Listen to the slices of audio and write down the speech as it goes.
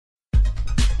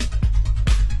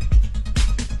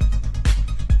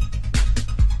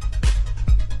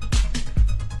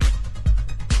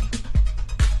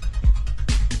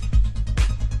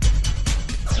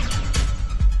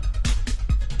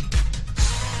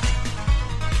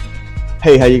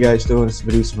Hey, how you guys doing? It's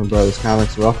Producer from Brothers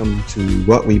Comics. Welcome to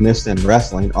What We Missed in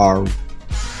Wrestling, our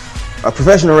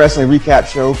professional wrestling recap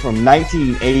show from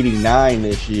 1989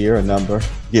 this year.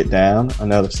 Get down,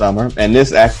 another summer. And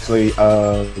this actually,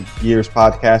 year's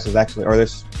podcast is actually, or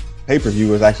this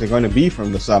pay-per-view is actually going to be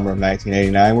from the summer of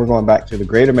 1989. We're going back to the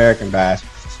Great American Bash,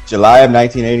 July of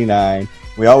 1989.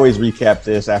 We always recap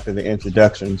this after the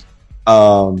introductions.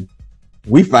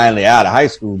 We finally out of high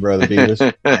school, Brother Beavis.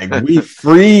 Like, we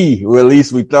free. Well, at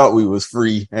least we thought we was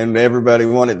free. And everybody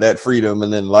wanted that freedom.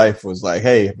 And then life was like,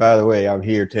 hey, by the way, I'm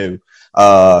here too.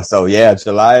 So yeah,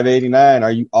 July of 89.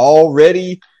 Are you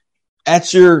already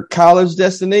at your college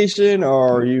destination,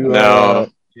 or are you, No.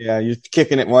 You're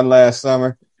kicking it one last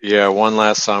summer? Yeah, one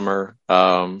last summer.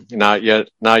 Not yet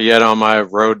on my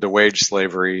road to wage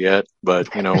slavery yet,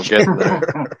 but getting there.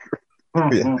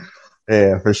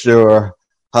 Yeah, for sure.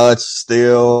 Hutch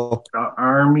still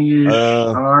Army,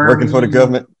 working for the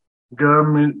government.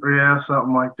 Yeah,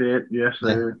 something like that. Yes,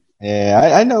 sir.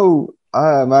 Yeah, I know.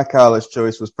 My college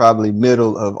choice was probably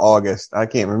middle of August. I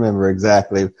can't remember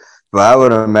exactly, but I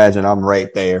would imagine I'm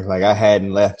right there. Like, I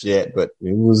hadn't left yet, but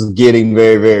it was getting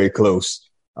very, very close.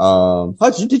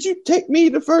 Hutch, did you take me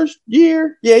the first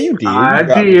year? Yeah, you did. I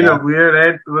did. Yeah,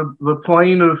 the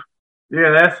plane of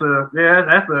that's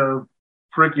a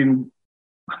freaking.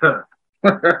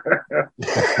 Yeah,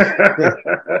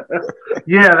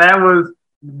 that was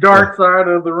Dark Side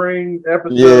of the Ring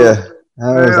episode. Yeah,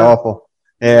 that was awful.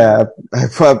 Yeah,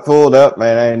 I pulled up,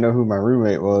 man. I didn't know who my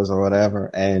roommate was or whatever.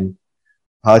 And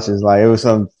Hutch is like, it was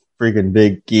some freaking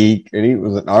big geek, and he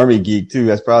was an Army geek too.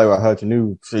 That's probably why Hutch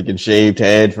knew. Freaking shaved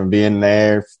head from being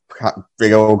there,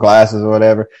 big old glasses or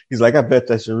whatever. He's like, I bet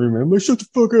that's your roommate. I'm like, shut the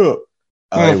fuck up.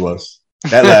 Oh, it was.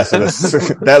 That lasted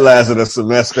a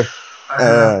semester.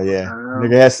 Yeah.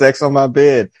 Nigga had sex on my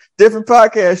bed. Different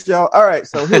podcast, y'all. All right,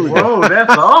 so here we go. Whoa,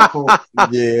 that's awful.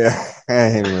 Yeah.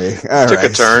 Anyway, all took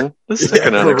right. a turn. This took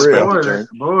an unexpected turn.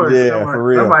 For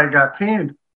real. Somebody got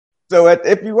pinned. So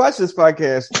if you watch this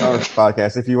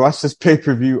if you watch this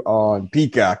pay-per-view on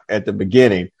Peacock at the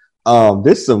beginning,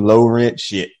 this is some low rent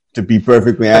shit, to be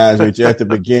perfectly honest with you at the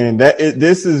beginning.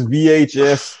 This is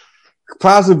VHS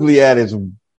possibly at its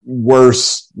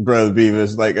worst, Brother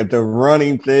Beavis. Like, at the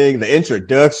running thing, the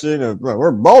introduction of,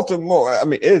 we're Baltimore. I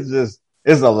mean, it's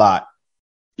a lot.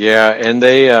 Yeah, and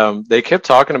they kept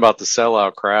talking about the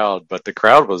sellout crowd, but the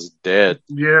crowd was dead.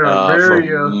 Yeah,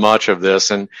 for much of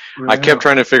this, and I kept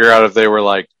trying to figure out if they were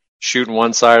like shooting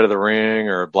one side of the ring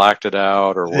or blacked it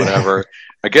out or whatever.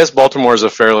 I guess Baltimore is a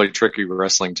fairly tricky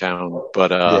wrestling town,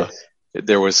 but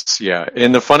there was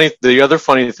And the other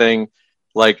funny thing,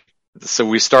 like, so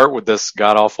we start with this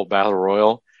god awful battle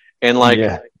royal, and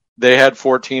they had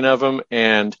 14 of them,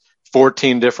 and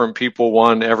 14 different people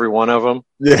won every one of them.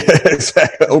 Yeah,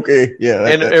 exactly. Okay, yeah.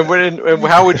 And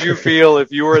how would you feel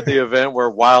if you were at the event where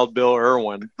Wild Bill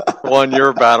Irwin won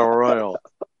your battle royal?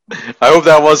 I hope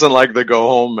that wasn't like the go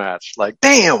home match. Like,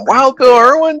 damn, Wild Bill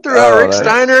Irwin threw out Rick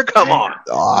Steiner. Come on.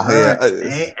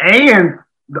 And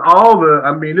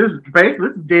this is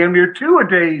damn near 2 a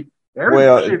days.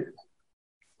 Everybody's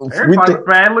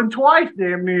battling twice,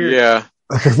 damn near. Yeah.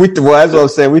 As I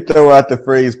was saying, we throw out the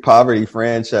phrase "poverty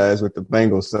franchise" with the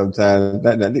Bengals sometimes.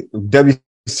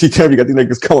 WCW got these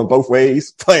niggas going both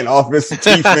ways, playing offense and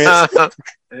defense.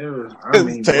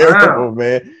 It's terrible,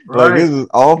 man. Right. Like, this is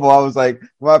awful. I was like,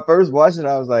 when I first watched it,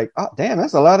 I was like, oh, damn,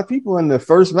 that's a lot of people in the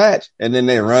first match. And then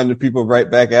they run the people right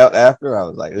back out after. I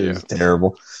was like, this is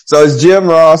terrible. So it's Jim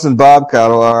Ross and Bob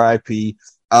Caudle, R.I.P.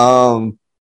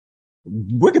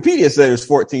 Wikipedia said there's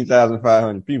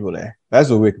 14,500 people there. That's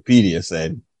what Wikipedia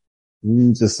said.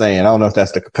 I'm just saying. I don't know if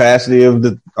that's the capacity of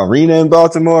the arena in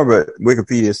Baltimore, but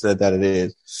Wikipedia said that it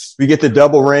is. We get the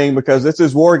double ring because this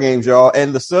is War Games, y'all.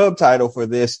 And the subtitle for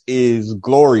this is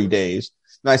Glory Days.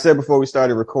 Now, I said before we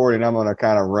started recording, I'm going to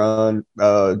kind of run,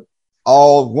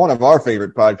 one of our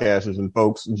favorite podcasters and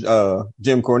folks,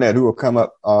 Jim Cornette, who will come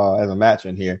up, as a match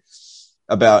in here.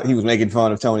 He was making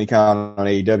fun of Tony Khan on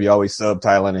AEW, always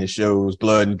subtitling his shows,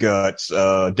 Blood and Guts,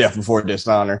 Death Before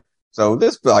Dishonor. So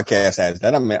this podcast has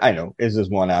that. I mean, I know it's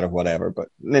just one out of whatever, but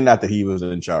not that he was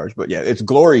in charge, but yeah, it's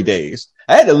Glory Days.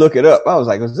 I had to look it up. I was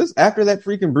like, was this after that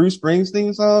freaking Bruce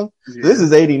Springsteen song? Yeah. This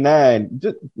is 89.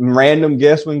 Just random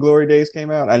guess when Glory Days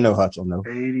came out. I know Hutch will know.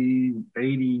 82,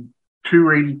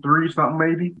 83, something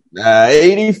maybe?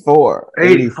 84.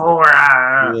 84.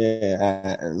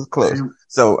 Yeah, it was close.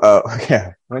 So,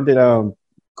 when did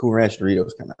Cool Ranch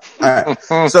Doritos come out?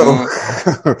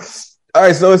 All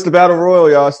right, so it's the Battle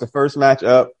Royal, y'all. It's the first match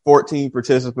up. 14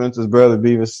 participants, as Brother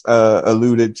Beavis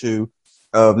alluded to,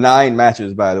 of 9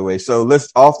 matches, by the way. So let's,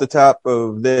 off the top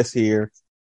of this here,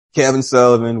 Kevin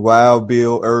Sullivan, Wild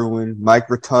Bill Irwin, Mike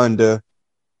Rotunda,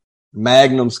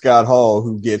 Magnum Scott Hall,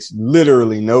 who gets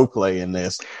literally no play in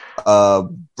this.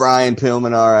 Brian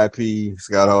Pillman, R.I.P.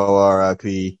 Scott Hall,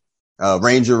 R.I.P.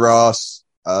 Ranger Ross,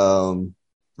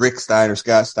 Rick Steiner,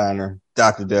 Scott Steiner,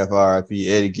 Dr. Death, R.I.P.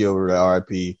 Eddie Gilbert,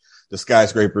 R.I.P. The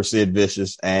Skyscraper, Sid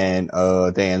Vicious, and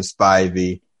Dan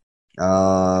Spivey.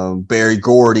 Barry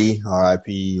Gordy,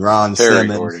 R.I.P. Ron Terry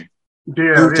Simmons. Gordy.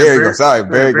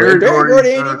 Barry Gordy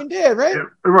ain't even dead, right?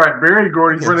 Right, Barry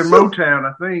Gordy's running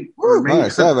Motown, I think. All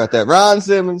right, sorry about that. Ron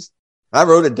Simmons. I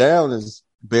wrote it down as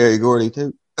Barry Gordy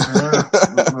too.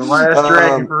 The last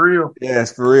dragon for real.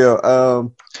 Yes, for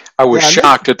real. I was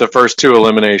shocked at the first two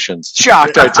eliminations.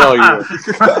 Shocked, I tell you.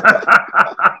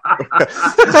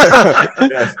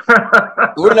 Yes.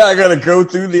 We're not going to go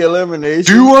through the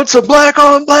elimination. Do you want some black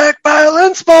on black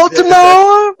violence,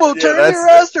 Baltimore? We'll turn your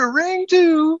ass to ring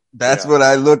 2. That's what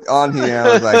I looked on here.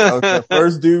 I was like, okay, the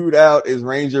first dude out is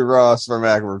Ranger Ross from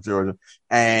Ackworth, Georgia.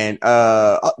 And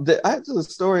I have a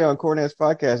story on Cornette's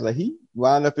podcast. Like, he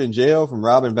wound up in jail from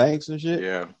robbing banks and shit.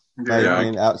 Yeah.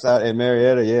 Like, outside in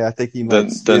Marietta. Yeah, I think he might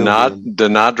the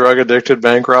not drug addicted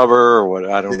bank robber or what?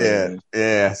 I don't know.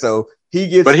 Yeah. So he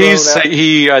gets, but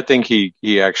I think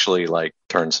he actually like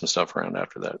turned some stuff around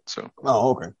after that. So.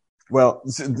 Oh, okay. Well,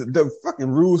 the fucking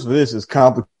rules for this is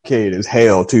complicated as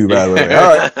hell too, by the way.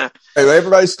 All right. Hey,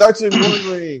 everybody starts in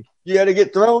one ring. You got to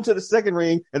get thrown to the second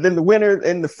ring, and then the winner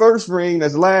in the first ring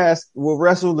that's last will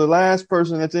wrestle the last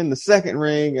person that's in the second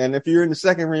ring. And if you're in the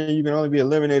second ring, you can only be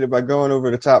eliminated by going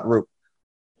over the top rope.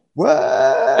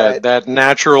 What? That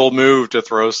natural move to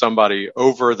throw somebody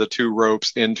over the 2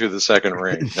 ropes into the second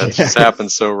ring. That just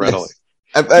happens so readily.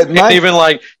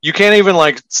 Yes. You can't even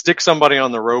stick somebody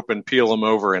on the rope and peel them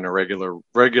over in a regular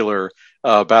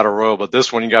battle royal. But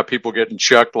this one, you got people getting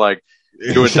chucked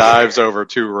doing dives over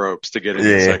 2 ropes to get into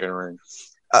the second ring.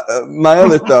 My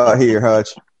other thought here, Hutch,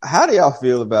 how do y'all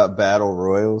feel about battle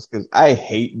royals? Because I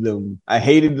hate them. I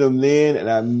hated them then, and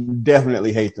I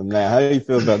definitely hate them now. How do you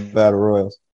feel about battle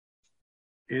royals?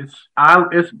 It's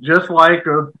just like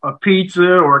a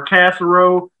pizza or a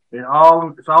casserole. It's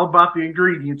all about the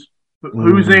ingredients.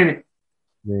 Who's in it?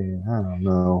 Yeah, I don't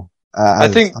know.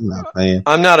 I'm not a fan.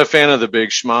 I'm not a fan of the big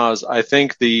schmas. I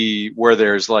think where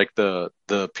there's the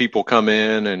people come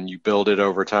in and you build it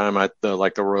over time,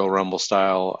 the Royal Rumble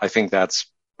style. I think that's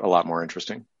a lot more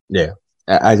interesting. Yeah.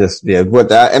 I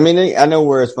know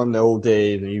where it's from the old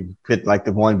days, and you put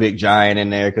the one big giant in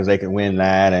there because they can win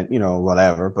that, and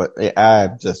whatever. But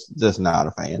I'm just not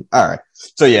a fan. All right.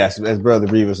 So yes, as Brother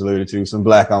Reeves alluded to, some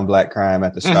black on black crime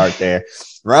at the start there.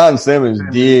 Ron Simmons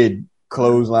did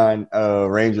clothesline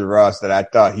Ranger Ross that I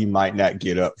thought he might not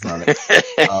get up from it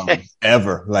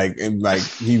ever. He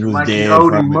was dead. He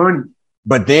owed him money.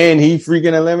 But then he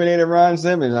freaking eliminated Ron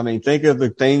Simmons. I mean, think of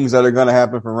the things that are going to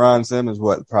happen for Ron Simmons.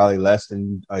 Probably less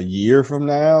than a year from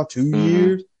now, 2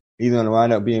 years. He's going to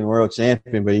wind up being world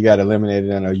champion, but he got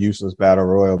eliminated in a useless battle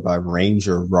royal by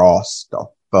Ranger Ross. The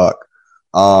fuck.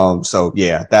 So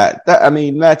yeah,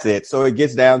 that's it. So it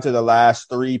gets down to the last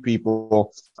 3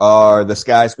 people are the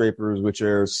Skyscrapers, which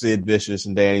are Sid Vicious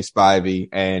and Danny Spivey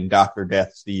and Dr.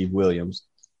 Death Steve Williams.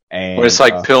 And it's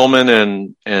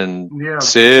Pillman and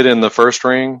Sid in the first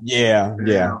ring. Yeah.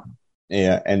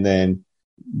 And then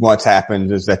what's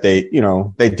happened is that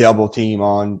they double team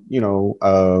on,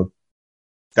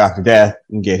 Dr. Death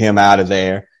and get him out of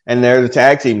there. And they're the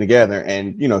tag team together.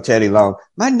 And, Teddy Long,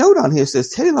 my note on here says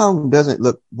Teddy Long doesn't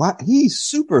look, he's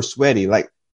super sweaty.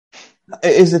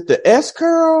 Is it the S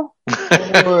curl?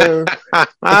 Or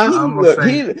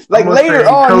later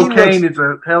on, cocaine is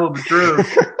a hell of a drug.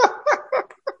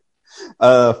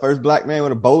 First black man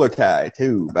with a bowler tie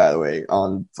too, by the way,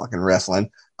 on fucking wrestling.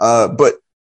 But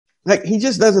he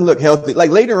just doesn't look healthy.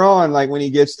 Later on, when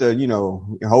he gets to,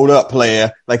 hold up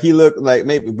player, he looked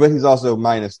maybe, but he's also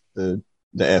minus the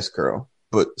S curl,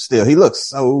 but still he looks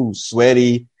so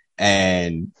sweaty,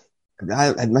 and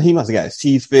he must have got his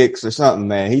teeth fixed or something,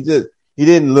 man. He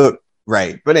didn't look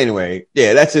right. But anyway,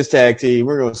 yeah, that's his tag team.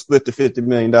 We're going to split the $50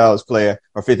 million player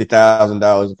or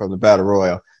 $50,000 from the battle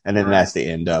royal. And then that's the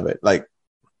end of it.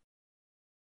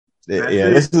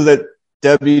 This is a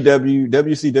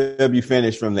WCW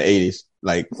finish from the 80s,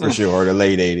 for sure, or the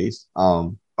late 80s.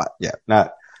 But yeah,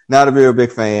 not a real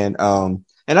big fan. And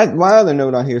my other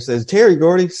note on here says Terry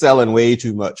Gordy selling way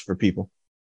too much for people.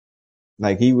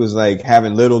 He was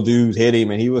having little dudes hit him,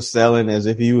 and he was selling as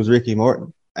if he was Ricky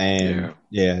Morton. And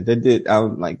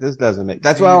this doesn't make.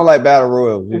 That's why I don't like battle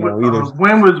royals. Either.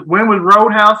 When was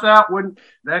Roadhouse out? When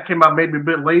that came out, maybe a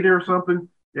bit later or something.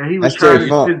 Yeah, he was trying to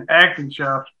get his acting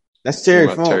chops. That's Terry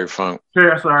Funk. Terry Funk.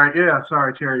 Terry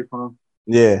Funk.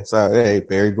 Yeah. So, hey,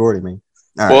 Barry Gordy, man.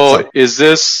 All right. Well, So, is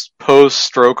this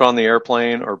post-stroke on the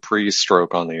airplane or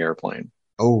pre-stroke on the airplane?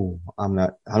 I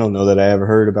don't know that I ever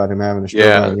heard about him having a stroke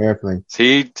Yeah, on an airplane.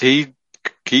 he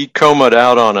comaed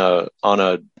out on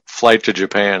a flight to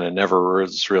Japan and never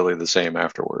was really the same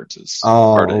afterwards. Is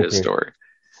part of his story.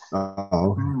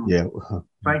 Oh, yeah.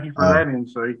 Thank you for that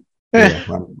insight. Yeah.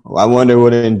 I wonder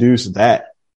what induced that.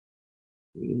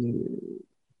 Yeah.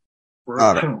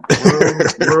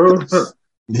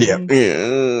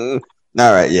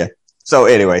 All right. Yeah. So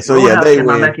anyway, so yeah, they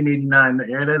win. 1989.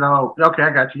 Yeah, that all. Okay, I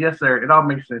got you. Yes, sir. It all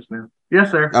makes sense now. Yes,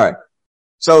 sir. All right.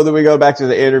 So then we go back to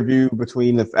the interview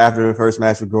after the first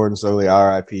match with Gordon Solie,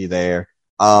 RIP there.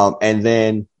 And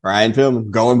then Brian Pillman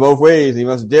going both ways. He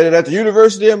must have did it at the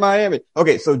University of Miami.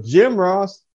 Okay. So Jim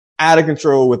Ross out of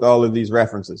control with all of these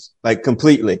references, like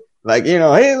completely. Like, hey,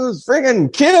 it was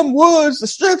friggin' Kim Woods, the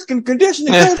strength and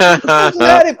conditioning coach of the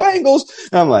Cincinnati Bengals.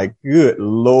 I'm like, good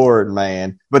Lord,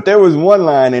 man. But there was one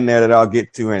line in there that I'll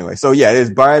get to anyway. So yeah, it's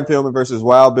Brian Pillman versus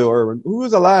Wild Bill Irwin, who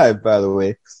was alive, by the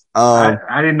way. I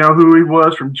didn't know who he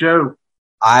was from Joe.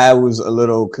 I was a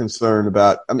little concerned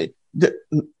about,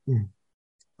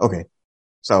 okay.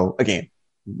 So again,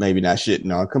 maybe not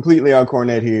shitting on completely on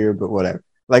Cornette here, but whatever.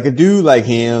 Like a dude like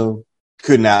him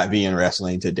could not be in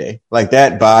wrestling today. Like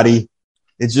that body,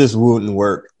 it just wouldn't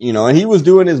work, and he was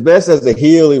doing his best as a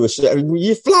heel. He was,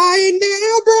 you flying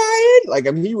now, Brian? Like,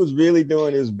 he was really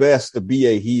doing his best to be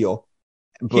a heel.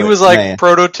 But, he was like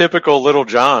prototypical Little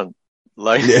John.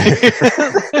 Like, he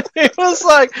was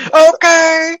like,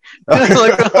 okay.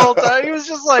 Like the whole time. He was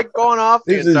just like going off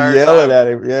the entire yelling time. At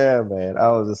him. Yeah, man. I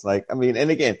was just like, and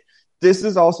again, this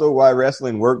is also why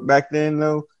wrestling worked back then,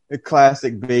 though. The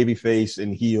classic babyface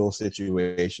and heel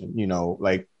situation,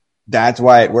 like that's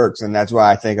why it works. And that's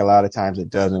why I think a lot of times it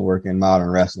doesn't work in modern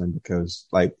wrestling because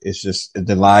like, it's just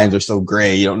the lines are so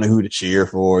gray. You don't know who to cheer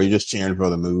for. You're just cheering for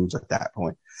the moves at that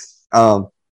point.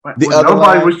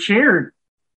 Nobody was cheering.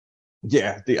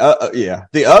 Yeah.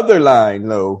 The other line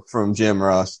though from Jim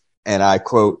Ross, and I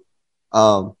quote,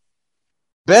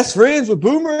 best friends with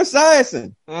Boomer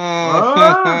Esiason.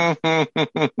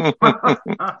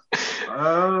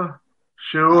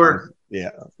 Sure.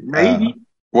 Yeah. Maybe.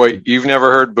 Wait, you've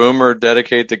never heard Boomer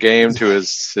dedicate the game to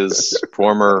his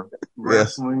former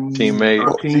wrestling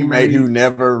teammate who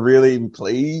never really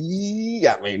played?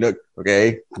 Look,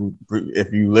 okay.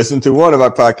 If you listen to one of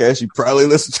our podcasts, you probably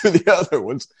listen to the other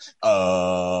ones.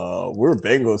 We're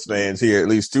Bengals fans here, at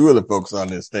least two of the folks on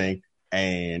this thing.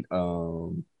 And,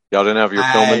 y'all didn't have your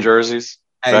Pillman jerseys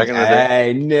back in the day?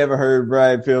 I never heard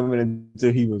Brian Pillman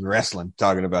until he was wrestling,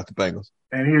 talking about the Bengals.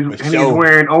 And he was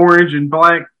wearing orange and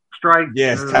black stripes.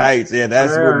 Yes, tights. Yeah,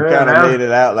 that's what kind of made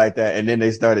it out like that. And then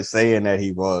they started saying that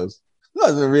he was.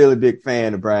 I was a really big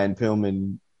fan of Brian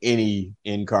Pillman, any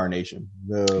incarnation.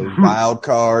 The wild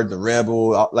card, the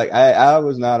rebel. Like, I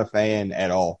was not a fan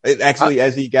at all.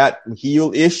 As he got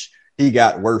heel-ish, he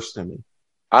got worse to me.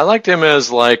 I liked him as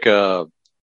like a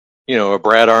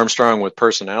Brad Armstrong with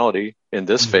personality in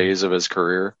this phase of his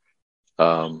career.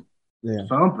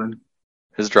 Something.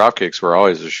 His drop kicks were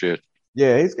always a shit.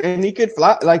 Yeah, and he could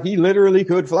fly. Like, he literally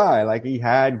could fly. Like, he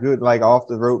had good, like, off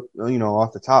the rope,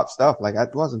 off the top stuff. Like,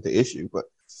 that wasn't the issue, but.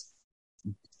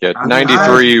 Yeah,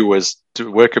 93 was,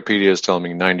 Wikipedia is telling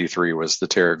me 93 was the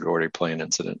Terry Gordy plane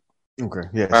incident. Okay,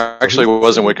 yeah. Actually, it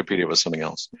wasn't Wikipedia, it was something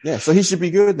else. Yeah, so he should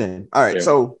be good then. All right,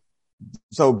 yeah.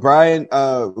 So Brian,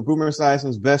 Boomer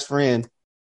Esiason's best friend.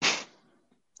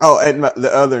 Oh, and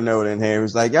the other note in here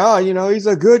was like, he's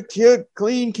a good kid,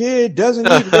 clean kid, doesn't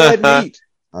eat red meat.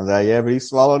 I was like, yeah, but he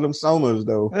swallowed them somas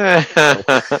though. That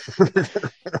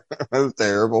was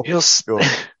terrible.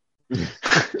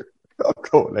 I'll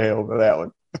go to hell for that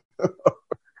one.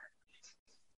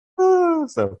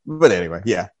 But anyway,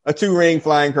 yeah, a 2-ring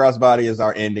flying crossbody is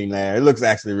our ending there. It looks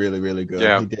actually really, really good.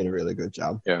 Yeah. He did a really good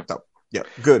job. Yeah. So, yeah,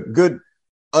 good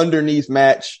underneath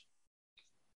match.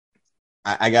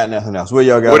 I got nothing else. What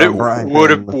y'all got?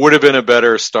 Would have been a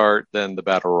better start than the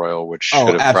Battle Royal, which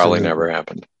should have probably never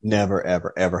happened. Never,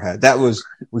 ever, ever had.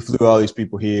 We flew all these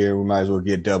people here. We might as well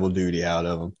get double duty out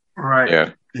of them. Right. Yeah.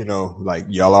 Like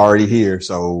y'all already here.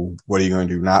 So what are you going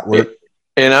to do? Not work?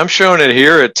 And I'm showing it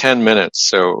here at 10 minutes.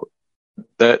 So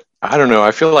that, I don't know.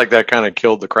 I feel like that kind of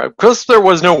killed the crowd because there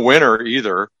was no winner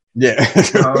either. Yeah.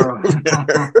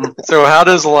 So how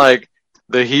does like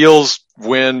the heels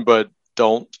win, but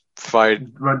don't fight?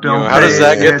 But how does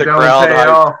that get the crowd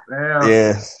hyped?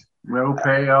 Yes. No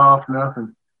payoff,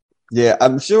 nothing. Yeah,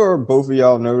 I'm sure both of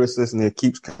y'all noticed this, and it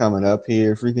keeps coming up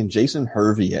here. Freaking Jason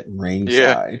Hervey at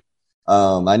ringside.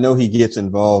 Yeah. I know he gets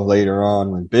involved later on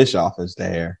when Bischoff is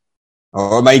there,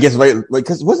 Or maybe he gets right,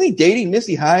 because wasn't he dating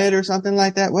Missy Hyatt or something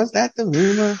like that? Was that the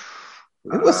rumor?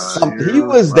 It was something. He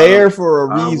was there for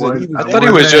a reason. I thought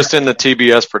he was just in the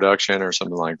TBS production or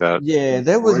something like that. Yeah,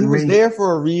 he was there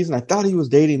for a reason. I thought he was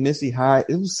dating Missy Hyatt.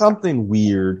 It was something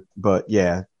weird, but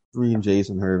yeah, and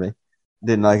Jason Hervey.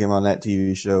 Didn't like him on that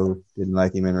TV show. Didn't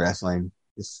like him in wrestling.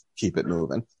 Just keep it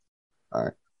moving. All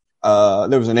right.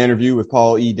 There was an interview with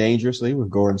Paul E. Dangerously with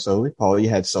Gordon Solie. Paul E.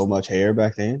 had so much hair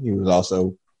back then. He was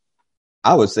also,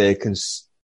 I would say,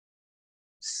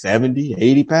 70,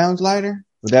 80 pounds lighter.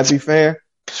 Would that be fair?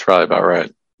 It's probably about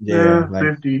right. Yeah, like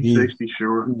 50, 60,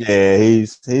 sure. Yeah,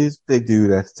 he's big dude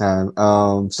at the time.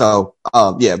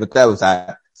 Yeah, but that was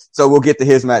that. So we'll get to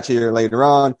his match here later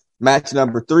on. Match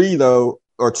number 3, though,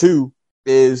 or 2,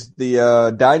 is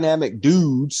the Dynamic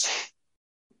Dudes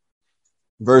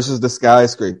versus the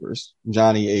Skyscrapers. The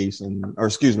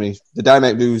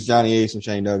Dynamic Dudes, Johnny Ace and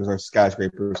Shane Douglas versus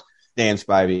Skyscrapers, Dan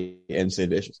Spivey and Sid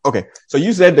Vicious. Okay, so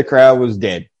you said the crowd was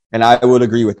dead, and I would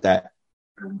agree with that.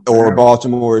 Or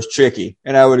Baltimore is tricky,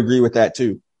 and I would agree with that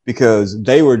too, because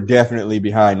they were definitely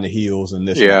behind the heels in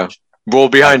this match. Well,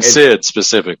 behind Sid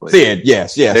specifically. Sid,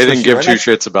 yes. They didn't give two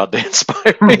shits about Dan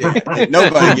Spivey.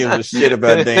 Nobody gives a shit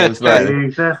about Dan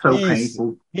Spivey. That's so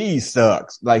painful. He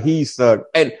sucks. Like, he sucked.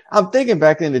 And I'm thinking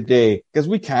back in the day, because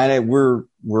we're kind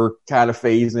of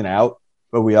phasing out,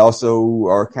 but we also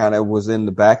are kind of was in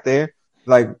the back there.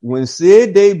 Like, when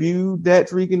Sid debuted that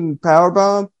freaking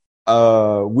powerbomb,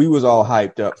 we was all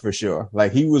hyped up for sure.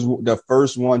 Like, he was the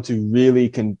first one to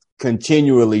really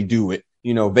continually do it.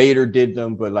 You know, Vader did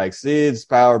them, but like Sid's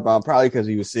powerbomb, probably because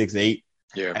he was 6'8".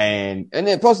 Yeah. And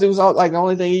then plus it was all like the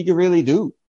only thing he could really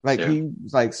do. Like, he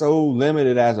was like so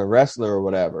limited as a wrestler or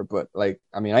whatever. But like,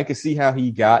 I mean, I could see how he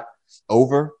got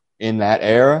over in that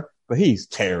era, but he's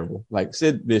terrible. Like,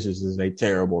 Sid Vicious is a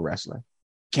terrible wrestler.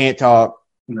 Can't talk.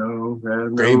 No.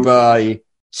 Great body.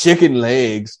 Chicken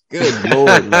legs. Good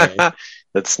Lord, man.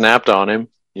 That snapped on him.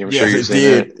 I'm sure you've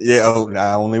seen it. Yeah,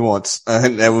 only once.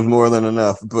 That was more than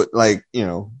enough. But like, you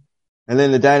know, and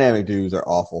then the Dynamic Dudes are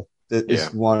awful.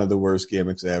 It's one of the worst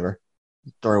gimmicks ever.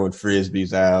 Throwing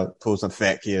frisbees out, pull some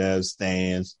fat kid out of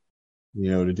stands, you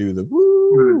know, to do the woo.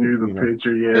 Do the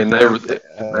picture, yeah.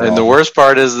 And the worst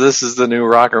part is this is the new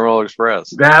Rock and Roll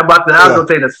Express. I was going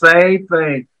to say the same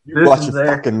thing. Watch your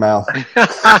fucking mouth.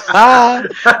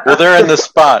 Well, they're in the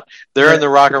spot. They're in the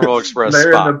Rock and Roll Express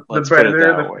spot. They're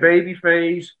the baby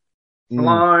face,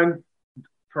 blonde,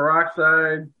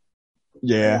 peroxide.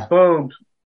 Yeah. Boom.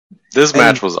 This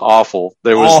match was awful.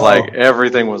 There was like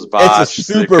everything was botched. It's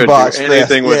a super botched.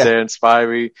 Anything with Dan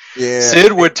Spivey. Yeah.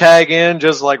 Sid would tag in,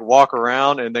 just like walk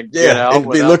around and then get out. And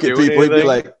be look at people. He'd be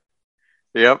like,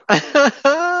 "Yep."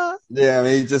 Yeah, I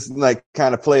mean, he just like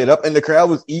kind of play it up, and the crowd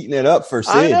was eating it up for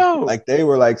Sid. I know. Like, they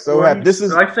were like so happy. This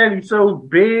is like I said, he's so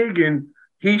big, and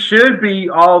he should be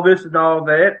all this and all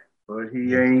that, but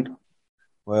he ain't.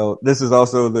 Well, this is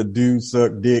also the "Do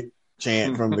Suck Dick"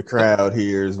 chant from the crowd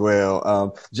here as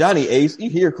well. Johnny Ace, you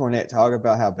hear Cornette talk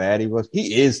about how bad he was.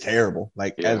 He is terrible.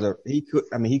 Like, he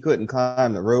couldn't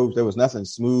climb the ropes. There was nothing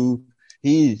smooth.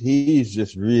 He's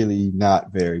just really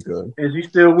not very good. Is he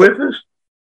still with us?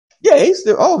 Yeah,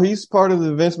 he's part of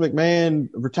the Vince McMahon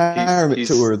retirement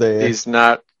tour there. He's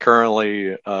not currently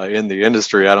in the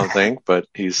industry, I don't think, but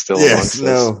he's still amongst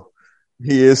us.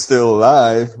 He is still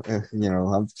alive. You know,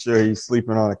 I'm sure he's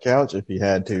sleeping on a couch if he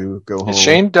had to go home. Is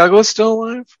Shane Douglas still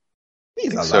alive?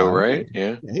 He's alive. So, right?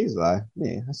 Yeah, he's alive.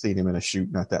 Yeah, I seen him in a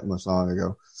shoot not that much long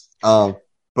ago.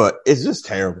 But it's just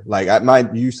terrible. Like,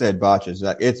 you said botches.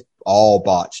 Like, it's all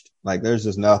botched. Like, there's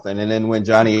just nothing. And then when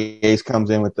Johnny Ace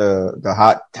comes in with the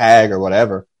hot tag or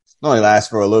whatever, it only lasts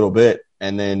for a little bit,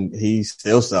 and then he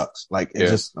still sucks. Like, it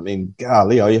just, I mean,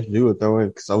 golly, all you have to do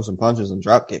is throw some punches and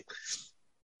drop kick.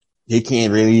 He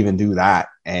can't really even do that,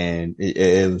 and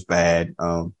it was bad.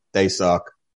 They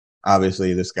suck.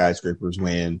 Obviously, the Skyscrapers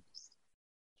win.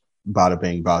 Bada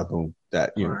bing, bada boom.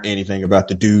 That, you know, anything about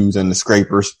the dudes and the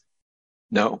scrapers.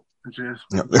 No. Just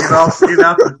get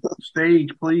out the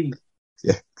stage, please.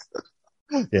 Yeah.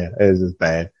 Yeah, it was just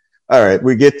bad. All right,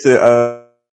 we get to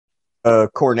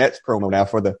Cornette's promo now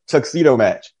for the tuxedo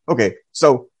match. Okay,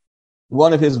 so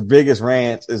one of his biggest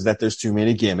rants is that there's too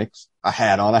many gimmicks. A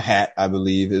hat on a hat, I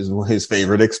believe, is his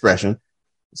favorite expression.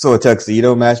 So a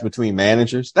tuxedo match between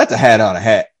managers, that's a hat on a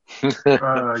hat.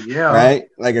 Yeah. Right?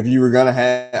 Like, if you were going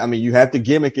to you have to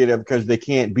gimmick it because they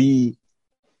can't be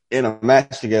in a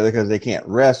match together because they can't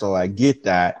wrestle. I get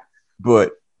that.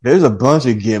 But there's a bunch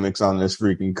of gimmicks on this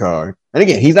freaking card. And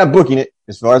again, he's not booking it,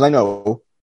 as far as I know.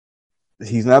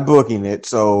 He's not booking it,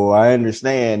 so I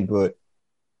understand, but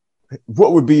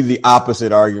what would be the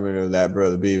opposite argument of that,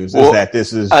 Brother Beavis? Is that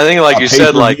this is, I think, like you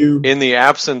said, like in the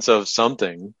absence of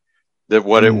something, that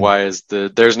what it why is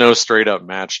there's no straight up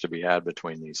match to be had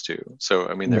between these two. So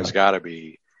I mean, there's got to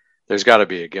be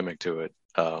a gimmick to it,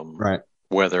 right?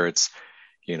 Whether it's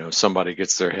somebody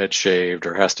gets their head shaved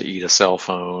or has to eat a cell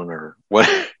phone or what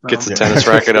gets a tennis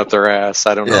racket up their ass.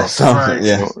 I don't know. Something,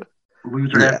 yeah.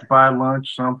 Loser has to buy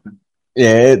lunch, something.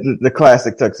 Yeah, the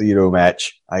classic tuxedo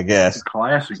match, I guess.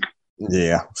 Classic.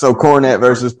 Yeah. So Cornette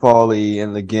versus Paulie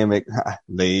and the gimmick,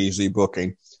 lazy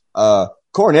booking.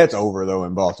 Cornette's over though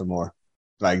in Baltimore.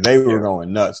 Like they were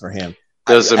going nuts for him.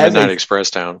 There's a Midnight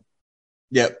Express town.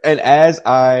 Yep. And as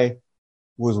I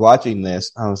was watching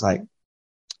this, I was like,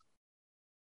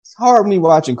 it's hard me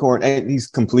watching Cornette. He's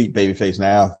complete babyface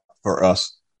now for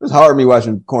us. It's hard me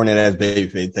watching Cornette as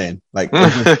babyface then. Like,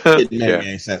 it didn't make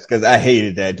any sense because I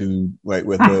hated that dude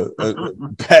with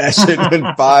the passion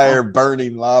and fire,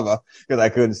 burning lava because I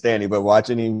couldn't stand him. But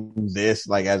watching him this,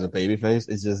 like, as a babyface,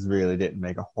 it just really didn't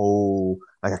make a whole,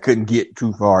 like, I couldn't get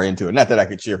too far into it. Not that I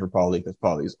could cheer for Paulie because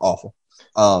Paulie is awful.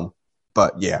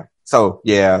 But yeah. So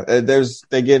yeah,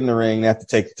 they get in the ring, they have to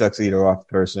take the tuxedo off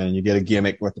the person. You get a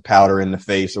gimmick with the powder in the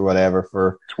face or whatever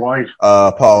for twice.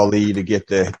 Paulie to get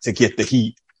the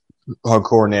heat on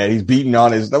Cornette. He's beating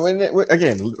on his,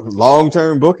 again,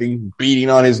 long-term booking, beating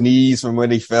on his knees from when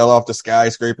he fell off the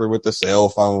skyscraper with the cell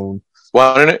phone.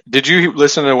 Well, did you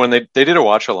listen to when they did a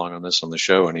watch along on this on the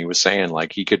show, and he was saying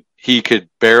like he could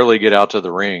barely get out to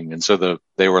the ring, and so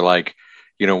they were like,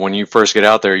 when you first get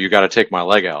out there, you got to take my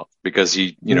leg out because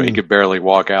he could barely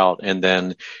walk out, and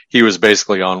then he was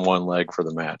basically on one leg for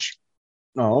the match.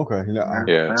 Oh, okay.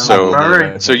 Yeah.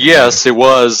 So yes, it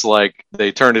was like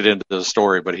they turned it into the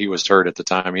story, but he was hurt at the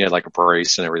time. He had like a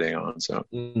brace and everything on. So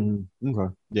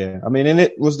okay, yeah. I mean, and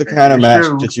it was the kind of match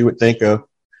that you would think of.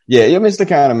 Yeah, I mean, it's the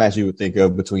kind of match you would think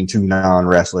of between two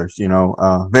non-wrestlers.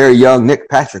 Very young Nick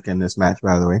Patrick in this match,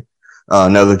 by the way.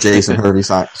 Another Jason Hervey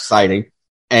sighting.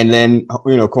 And then,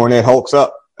 Cornette hulks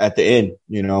up at the end,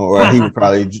 or he would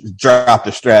probably drop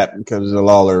the strap because of the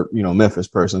Lawler, Memphis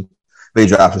person. They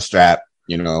drop the strap,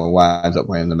 winds up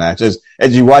winning the match. As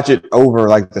you watch it over,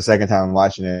 like the second time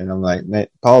watching it, and I'm like, man,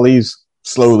 Paulie's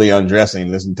slowly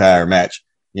undressing this entire match.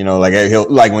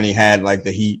 Like when he had like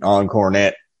the heat on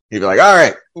Cornette, he'd be like, all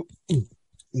right.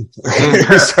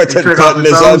 Started button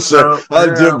his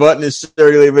button his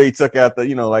shirt, but he took out the,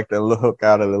 like the hook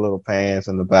out of the little pants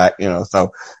in the back,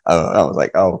 so I was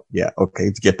like, oh yeah, okay,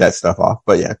 to get that stuff off.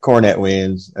 But yeah, Cornette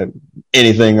wins.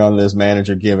 Anything on this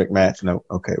manager gimmick match? No.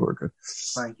 Okay, we're good.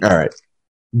 All right.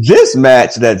 This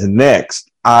match that's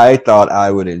next, I thought I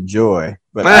would enjoy,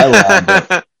 but I wound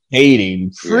up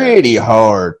hating pretty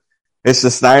hard. It's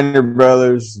the Steiner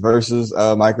brothers versus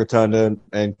Mike Rotunda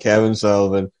and Kevin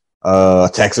Sullivan.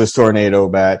 Texas Tornado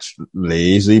match,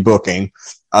 lazy booking,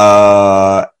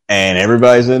 and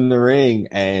everybody's in the ring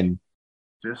and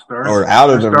out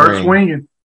of the ring. Swinging.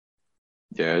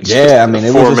 Yeah, I mean,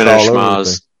 it was just all over the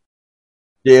place.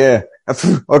 Yeah.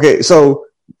 Okay, so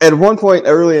at one point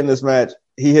early in this match,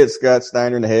 he hit Scott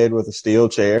Steiner in the head with a steel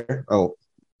chair. Or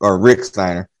Rick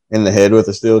Steiner in the head with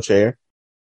a steel chair,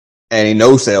 and he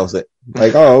no-sells it.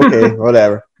 Like, oh, okay,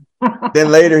 whatever. Then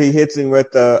later he hits him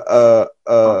with the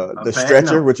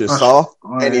stretcher, which is soft,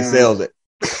 and he sells it.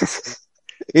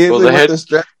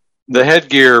 The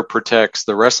headgear protects,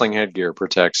 the wrestling headgear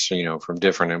protects, from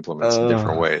different implements in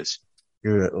different ways.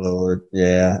 Good Lord.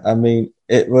 Yeah. I mean,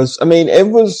 it was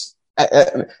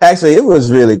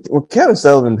really, Kevin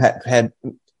Sullivan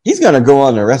he's going to go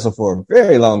on to wrestle for a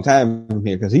very long time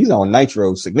here because he's on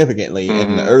Nitro significantly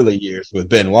in the early years with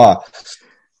Benoit.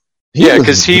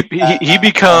 Because he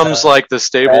becomes like the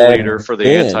stable leader for the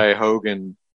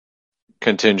anti-Hogan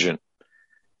contingent.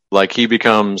 Like he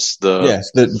becomes the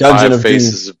Dungeon Five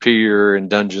Faces appear and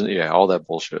Dungeon, all that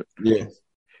bullshit. Yeah.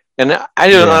 And I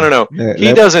don't know.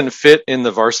 He doesn't fit in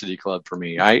the Varsity Club for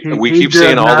me. We keep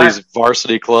seeing all these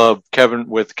Varsity Club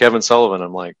with Kevin Sullivan.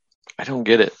 I'm like, I don't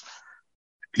get it.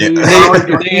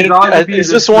 Is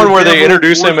this one where they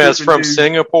introduce him as from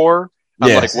Singapore?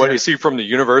 I'm like, what is he from the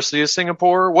University of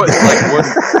Singapore? What?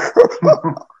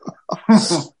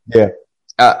 Yeah.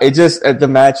 It just, the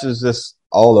match is just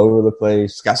all over the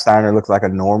place. Scott Steiner looks like a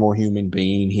normal human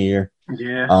being here.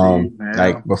 Yeah.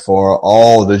 Like before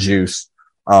all the juice,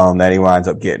 that he winds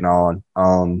up getting on.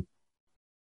 And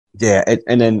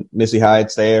then Missy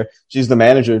Hyatt's there. She's the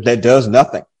manager that does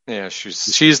nothing. Yeah.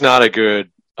 She's not a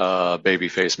good,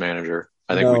 babyface manager.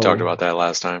 I think we talked about that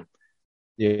last time.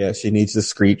 Yeah, she needs to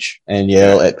screech and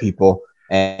yell at people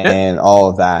and all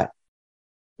of that.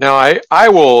 Now, I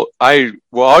will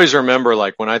always remember,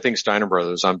 like, when I think Steiner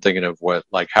Brothers, I'm thinking of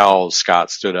how Scott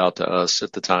stood out to us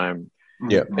at the time.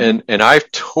 Yeah. And I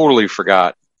totally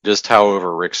forgot just how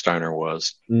over Rick Steiner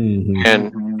was,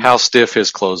 and how stiff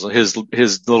his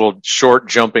little short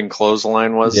jumping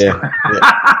clothesline was. Yeah.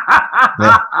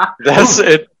 That's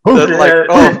it.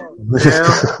 I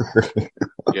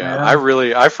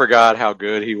forgot how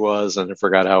good he was, and I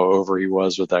forgot how over he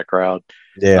was with that crowd.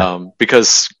 Yeah.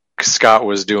 Because Scott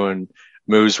was doing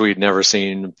moves we'd never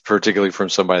seen, particularly from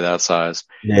somebody that size.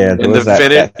 Yeah. And the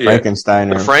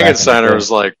Frankensteiner. The Frankensteiner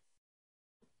was like,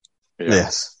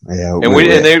 yes. Yeah. And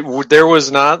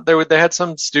they had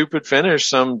some stupid finish,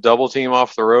 some double team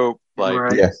off the rope. Like,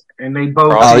 right. Yes. And they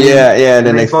both. Oh, yeah. Yeah. And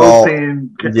then they fall.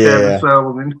 Kevin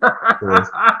Sullivan.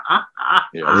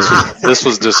 This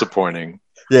was disappointing.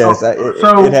 Yes.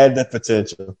 It had the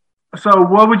potential. So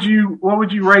what would you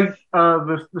rate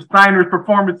the Steiner's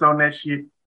performance on that shit?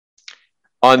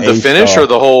 On the finish or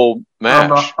the whole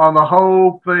match? On the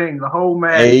whole thing, the whole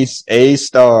match. A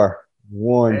star.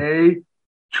 1.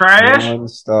 Trash? 1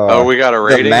 star. Oh, we got a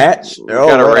rating? The match? We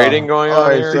got a rating going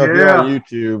on here? So if you're on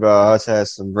YouTube, us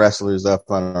has some wrestlers up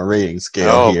on a rating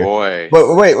scale here. Oh, boy.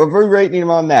 But wait, if we're rating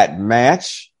them on that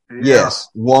match, yes,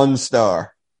 1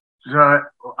 star.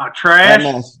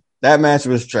 Trash? That match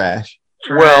was trash.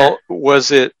 Well,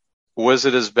 was it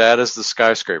as bad as the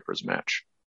Skyscrapers match?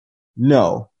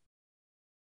 No.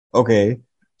 Okay.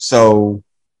 So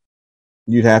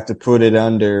you'd have to put it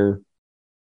under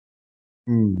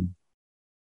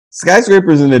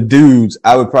Skyscrapers and the Dudes,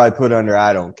 I would probably put under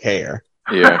I don't care.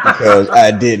 Yeah. Because I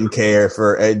didn't care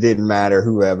it didn't matter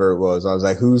whoever it was. I was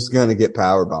like, who's gonna get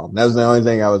powerbombed? That was the only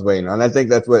thing I was waiting on. I think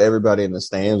that's what everybody in the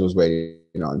stands was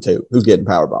waiting on too. Who's getting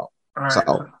powerbombed? Right.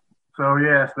 So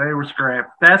yes, they were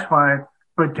scrapped. That's fine.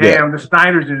 But damn, the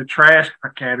Steiners in the trash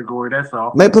category. That's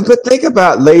all. But think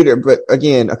about later. But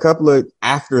again, a couple of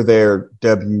after their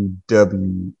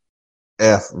WWF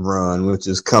run, which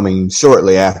is coming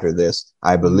shortly after this,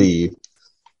 I believe.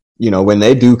 When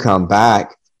they do come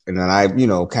back, and then I,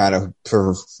 kind of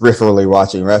peripherally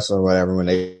watching wrestling or whatever, when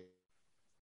they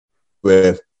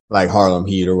with like Harlem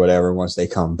Heat or whatever, once they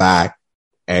come back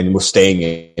and we're staying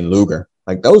in Luger.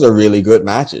 Like, those are really good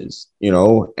matches,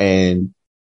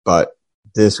 but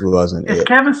this wasn't it. Has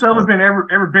Kevin Sullivan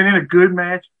ever been in a good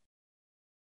match?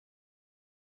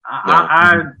 No.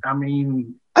 I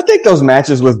mean, I think those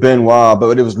matches with Benoit,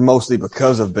 but it was mostly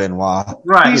because of Benoit.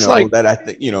 Right. That I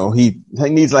think, he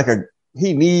needs like a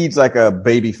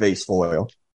babyface foil.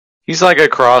 He's like a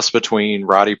cross between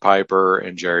Roddy Piper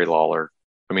and Jerry Lawler.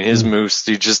 I mean, his moves,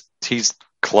 he's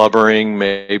clubbering,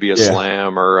 maybe a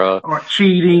slam or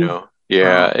cheating.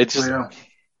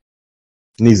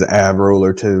 Needs an ab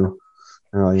roller too.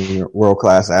 You're a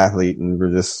world-class athlete, and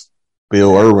we're just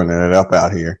Bill Irwin-ing it up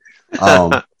out here.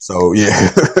 So yeah,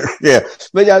 yeah.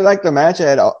 But I like the match.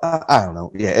 I don't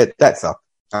know. Yeah, that sucked.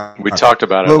 We talked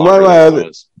about it. Go ahead.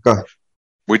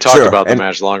 We talked about the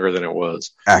match longer than it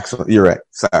was. Excellent. You're right.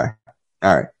 Sorry.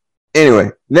 All right.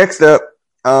 Anyway, next up,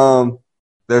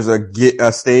 there's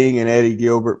a Sting and Eddie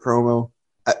Gilbert promo.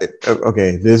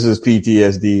 Okay, this is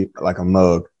PTSD like a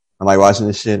mug. I'm like watching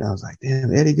this shit, and I was like,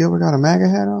 damn, Eddie Gilbert got a MAGA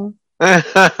hat on?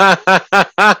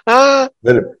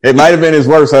 But it might have been his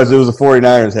worst because it was a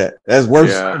 49ers hat. That's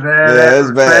worse. Yeah, that's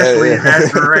bad. Especially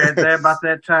after about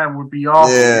that time would be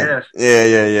awful. Yeah, yes.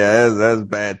 Yeah. That's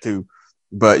bad too.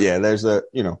 But yeah, there's their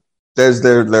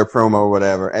promo or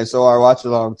whatever. And so our watch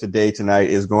along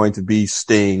tonight is going to be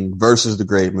Sting versus the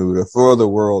Great Muta for the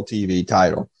World TV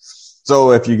title.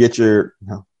 So if you get your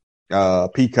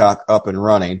Peacock up and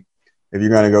running, if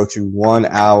you're going to go to 1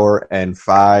 hour and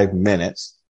 5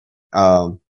 minutes,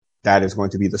 that is going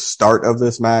to be the start of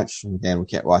this match. Again, we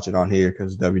can't watch it on here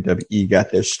because WWE got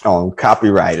their strong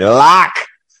copyright lock.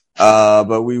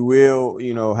 But we will,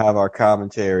 have our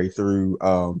commentary through,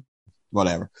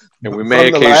 whatever. And we may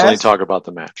occasionally talk about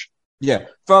the match. Yeah.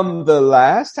 From the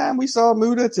last time we saw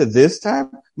Muta to this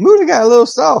time, Muta got a little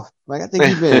soft. Like, I think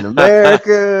he's been in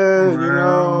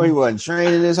America, he wasn't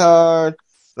training as hard.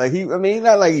 Like,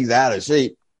 not like he's out of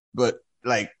shape, but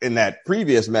like in that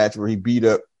previous match where he beat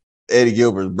up Eddie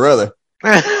Gilbert's brother,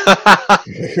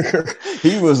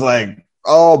 he was like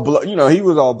he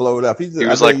was all blowed up. He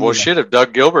was like, well, shit, if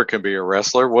Doug Gilbert can be a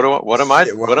wrestler, what am I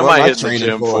hitting the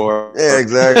gym for? Yeah,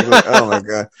 exactly. Oh my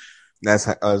God. That's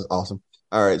awesome.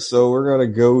 All right. So we're going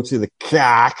to go to the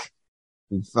cock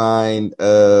and find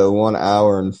 1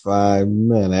 hour and 5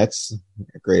 minutes.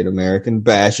 Great American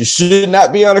Bash. You should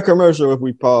not be on a commercial if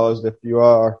we paused. If you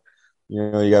are,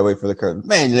 you gotta wait for the curtain.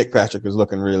 Man, Nick Patrick is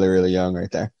looking really, really young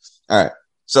right there. All right.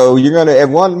 So you're going to, at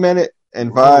 1 minute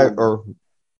and 5 or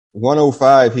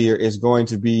 105 here is going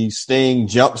to be Sting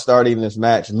jump starting this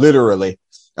match, literally,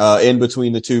 in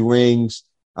between the two rings.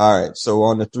 All right. So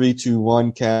on the 3, 2,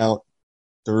 1 count,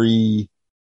 3,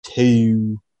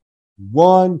 2,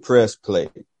 1, press play.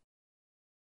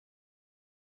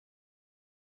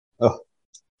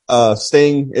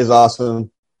 Sting is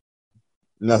awesome.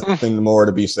 Nothing more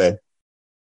to be said.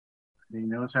 He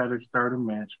knows how to start a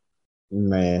match.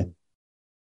 Man.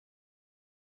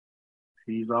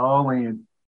 He's all in.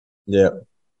 Yep.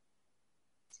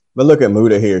 But look at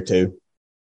Muta here too.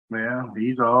 Yeah,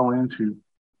 he's all in too.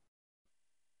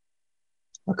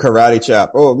 A karate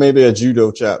chop. Oh, maybe a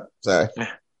judo chop. Sorry.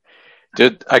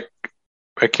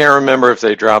 I can't remember if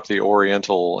they dropped the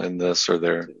Oriental in this or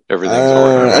everything's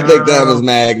Oriental. I think that was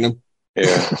Magnum.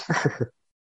 Yeah.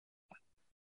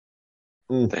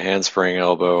 The handspring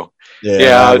elbow.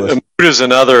 Yeah. Muta's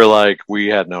another, we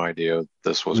had no idea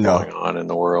this was going on in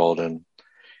the world. And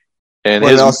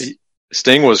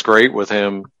Sting was great with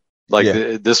him.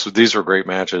 These were great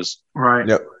matches. Right.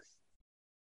 Yep.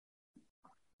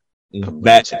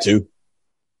 That too.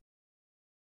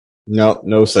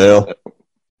 No sale.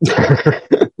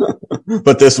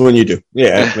 But this one you do.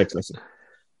 Yeah, that makes sense.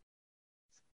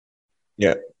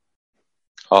 Yeah.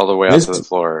 All the way out to the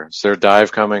floor. Is there a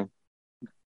dive coming?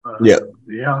 Yeah.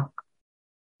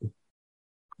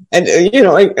 And,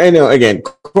 I know, again,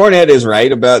 Cornette is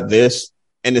right about this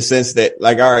in the sense that,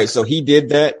 all right, so he did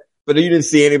that, but you didn't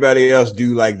see anybody else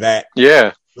do that.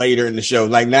 Yeah. Later in the show.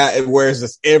 Now,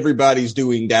 whereas everybody's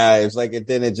doing dives,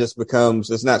 then it just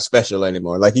becomes, it's not special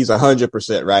anymore. He's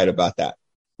 100% right about that.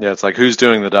 Yeah, it's who's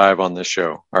doing the dive on this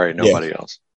show? All right, nobody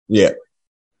else. Yeah.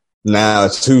 Now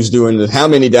it's who's doing how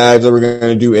many dives are we going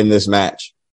to do in this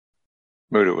match?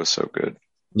 Muta was so good.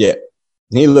 Yeah.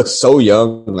 He looks so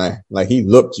young, he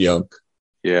looked young.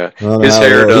 Yeah.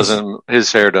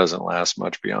 His hair doesn't last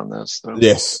much beyond this, though.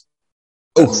 Yes.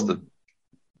 An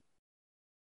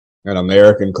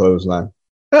American clothesline.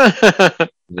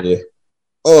 Yeah.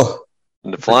 Oh.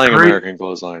 And the flying American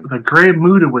clothesline. The great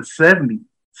Muta was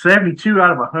 72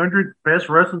 out of 100 best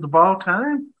wrestlers of all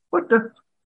time? What the?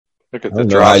 Look at the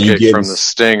drop kick from the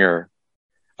Stinger.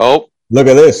 Oh. Look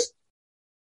at this.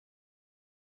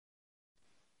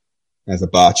 That's a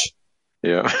botch.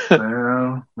 Yeah.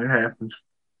 Well, it happens.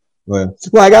 Well,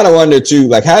 I gotta wonder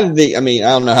too, how did I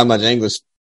don't know how much English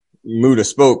Muta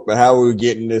spoke, but how are we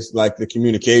getting this, the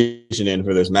communication in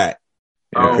for this match?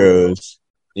 Because,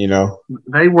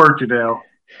 they worked it out.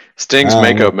 Sting's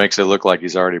makeup makes it look like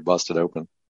he's already busted open.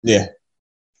 Yeah.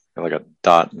 Like a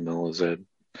dot in the middle of his head.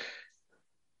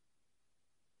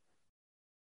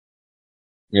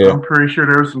 Yeah. I'm pretty sure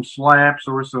there was some slaps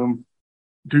or some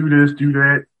do this, do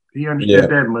that. He understood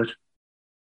that much.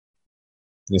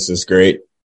 This is great.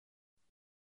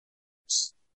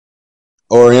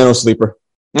 Oriental sleeper.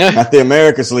 Not the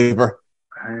American sleeper.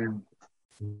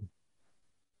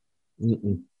 We're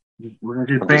going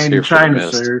to get banned in China,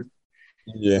 sir.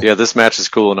 Yeah, this match is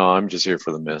cool and all. I'm just here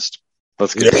for the mist.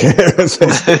 Let's get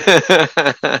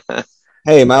it.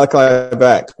 Hey, Malachi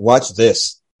back. Watch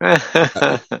this.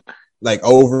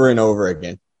 Over and over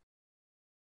again.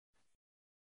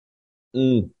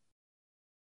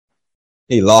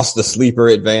 He lost the sleeper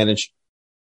advantage.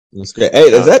 That's great. Hey,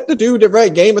 is that the dude that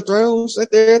write Game of Thrones right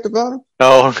there at the bottom?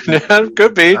 Oh,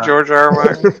 could be George R. R.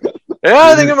 Martin. Yeah,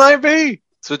 I think it might be.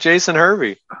 It's with Jason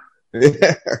Hervey.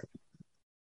 Yeah.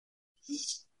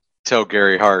 Tell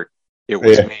Gary Hart it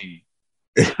was me.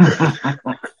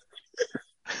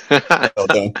 Well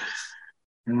done.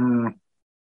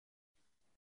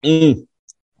 I'm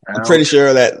pretty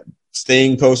sure that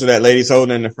Sting poster that lady's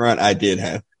holding in the front, I did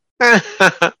have.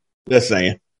 Just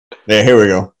saying. Yeah, here we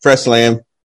go. Press slam.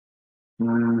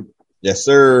 Yes,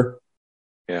 sir.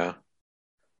 Yeah.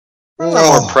 There were a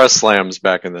lot more press slams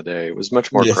back in the day. It was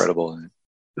much more credible.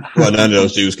 Well, none of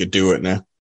those dudes could do it now.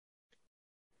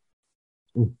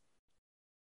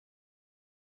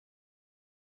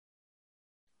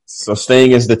 So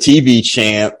Sting is the TV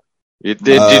champ. Did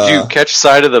you catch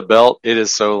sight of the belt? It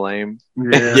is so lame.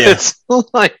 Yeah. It's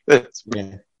like this.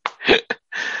 Yeah.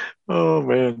 Oh,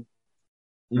 man.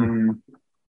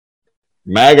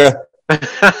 MAGA.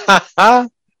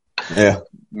 Yeah.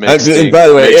 And by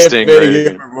the way, if Eddie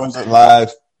Gilbert wasn't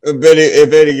live,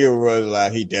 if Eddie Gilbert was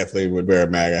live, he definitely would wear a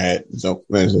MAGA hat. So,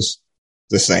 just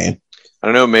saying. I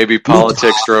don't know. Maybe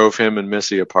politics drove him and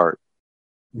Missy apart.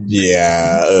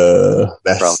 Yeah,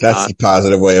 that's the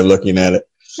positive way of looking at it.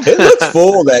 It looks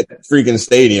full, that freaking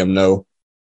stadium, though.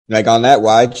 On that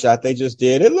wide shot they just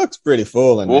did, it looks pretty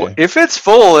full in there. If it's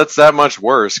full, it's that much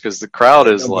worse because the crowd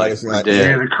is dead.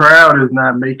 Yeah, the crowd is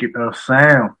not making a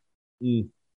sound.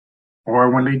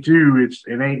 Or when they do,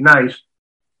 it ain't nice.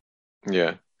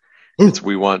 Yeah. It's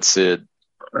We Want Sid.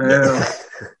 Yeah.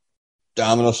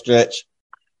 Domino stretch.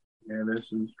 Yeah, this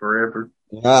is forever.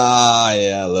 Ah,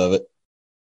 yeah, I love it.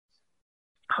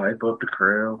 Hype up the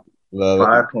crowd. Love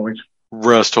 5 points.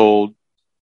 Rest hold.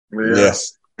 Yeah.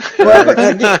 Yes. Well,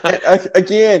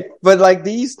 again, but like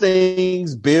these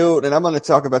things build, and I'm going to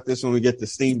talk about this when we get to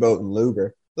Steamboat and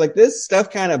Luger. Like this stuff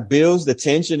kind of builds the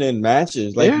tension in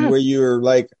matches, like where you're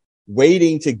like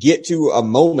waiting to get to a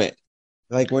moment.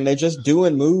 Like when they're just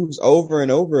doing moves over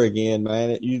and over again,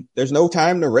 man, there's no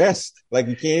time to rest. Like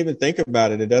you can't even think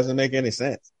about it. It doesn't make any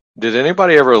sense. Did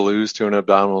anybody ever lose to an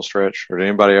abdominal stretch? Or did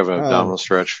anybody have an abdominal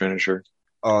stretch finisher?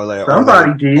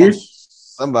 Somebody did.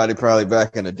 Somebody probably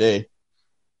back in the day.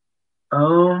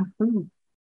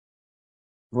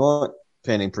 What?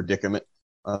 Pinning predicament.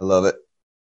 I love it.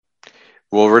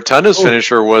 Well, Rotunda's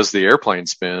finisher was the airplane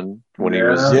spin when he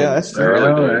was in the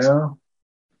early days.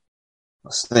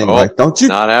 Sting, like, don't you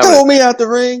throw me out the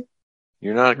ring.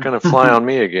 You're not going to fly on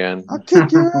me again. I'll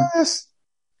kick your ass.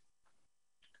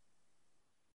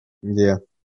 Yeah.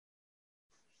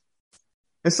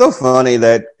 It's so funny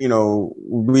that, you know,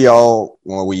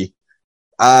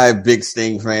 I big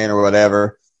Sting fan or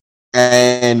whatever.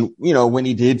 And, you know, when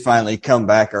he did finally come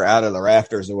back or out of the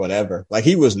rafters or whatever, like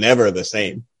he was never the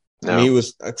same. No. I mean, he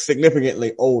was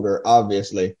significantly older,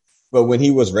 obviously, but when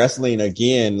he was wrestling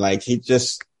again, like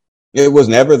it was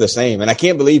never the same. And I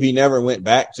can't believe he never went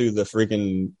back to the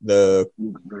freaking, the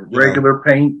regular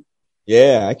paint.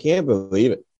 Yeah. I can't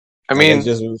believe it. I mean,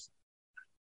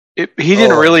 he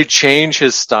didn't really change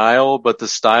his style, but the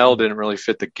style didn't really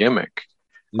fit the gimmick.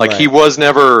 Like he was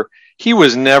never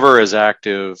as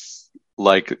active,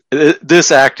 like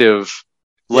this active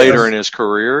later in his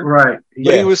career. Right.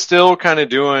 But he was still kind of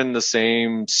doing the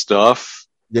same stuff.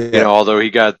 Yeah. You know, although he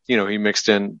got, you know, he mixed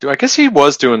in, I guess he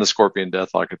was doing the Scorpion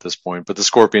Deathlock at this point, but the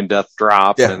Scorpion Death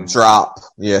Drop. Yeah, drop.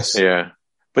 Yes. Yeah.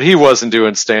 But he wasn't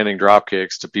doing standing drop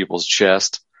kicks to people's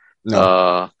chest.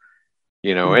 No.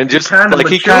 You know, and just like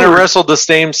he kind of wrestled the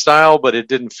same style, but it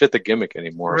didn't fit the gimmick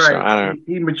anymore. Right. So I don't know.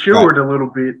 He matured a little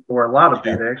bit, or a lot of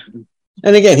it, actually.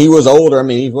 And again, he was older. I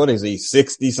mean, what is he,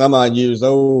 60 some odd years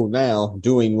old now,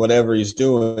 doing whatever he's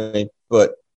doing.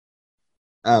 But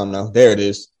I don't know. There it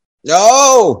is.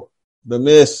 Oh, the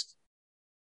mist.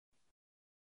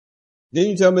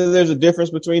 Didn't you tell me there's a difference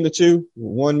between the two?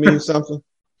 One means something.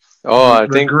 Oh, I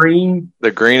think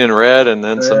the green and red, and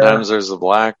then sometimes there's the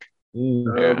black.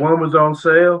 One was on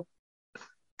sale.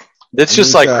 It's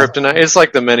just like kryptonite. It's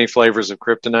like the many flavors of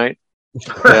kryptonite.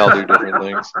 They all do different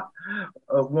things.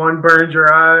 One burns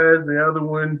your eyes. The other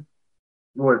one,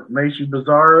 makes you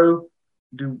bizarro.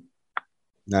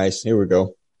 Nice. Here we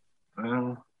go.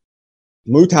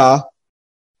 Muta.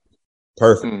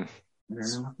 Perfect.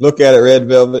 Look at it, Red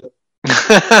Velvet.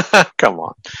 Come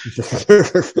on.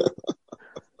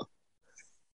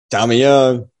 Tommy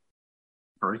Young.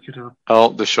 Break it up.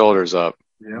 Oh, the shoulder's up.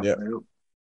 Yep.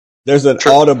 There's an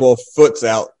audible foot's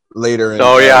out later.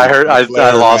 I heard. I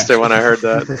lost it when I heard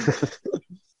that.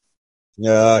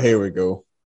 Here we go.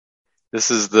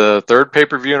 This is the third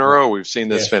pay-per-view in a row we've seen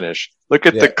this finish. Look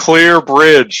at the clear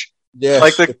bridge. Yes.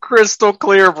 Like the crystal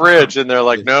clear bridge. And they're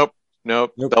like, nope,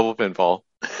 double pinfall.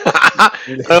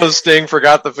 Sting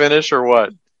forgot the finish or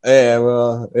what? Yeah,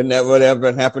 well, isn't that what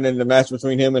happened in the match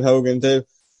between him and Hogan too?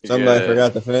 Somebody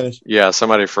forgot the finish. Yeah,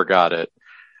 somebody forgot it.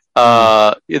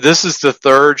 This is the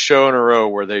third show in a row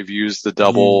where they've used the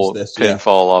double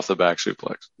pinfall off the back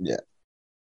suplex. Yeah.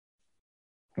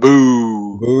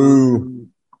 Boo.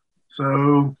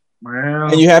 So,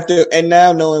 well. And you have to, and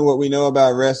now knowing what we know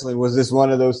about wrestling, was this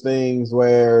one of those things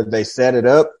where they set it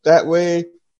up that way?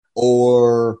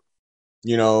 Or,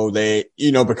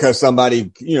 because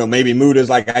somebody, maybe Muta's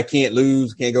like, I can't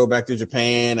lose, can't go back to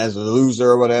Japan as a loser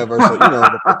or whatever.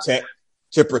 So,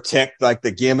 to protect like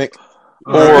the gimmick.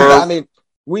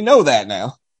 We know that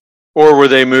now. Or were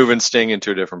they moving Sting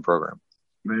into a different program?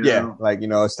 Yeah.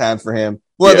 It's time for him.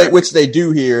 Well, which they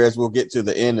do here as we'll get to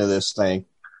the end of this thing.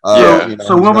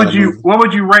 So what would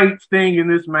you rate Sting in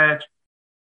this match?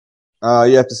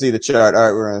 You have to see the chart. All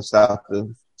right, we're going to stop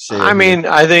the share. I mean,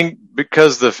 I think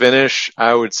because the finish,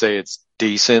 I would say it's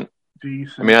decent.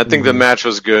 I mean, I think the match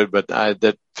was good, but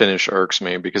that finish irks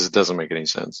me because it doesn't make any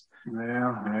sense.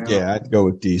 Yeah, I'd go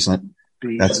with decent.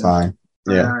 That's fine.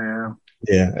 Yeah.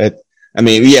 A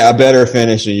better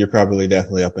finish, and you're probably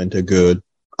definitely up into good.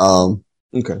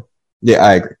 Okay. Yeah,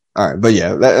 I agree. All right, but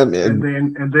yeah,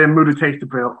 and then Muta takes the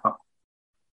belt.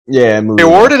 Yeah, they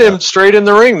awarded him straight in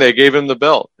the ring. They gave him the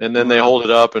belt, and then they hold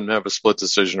it up and have a split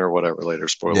decision or whatever later.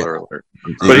 Spoiler alert.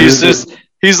 But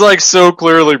he's like so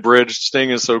clearly bridged.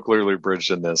 Sting is so clearly bridged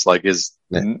in this. Like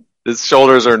His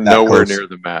shoulders are nowhere close. near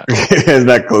the mat. It's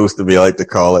not close to me, I like to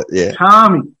call it. Yeah.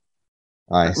 Tommy.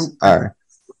 Nice. All right.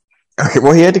 Okay,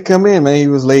 well, he had to come in, man. He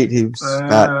was late. He was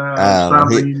not.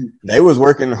 They was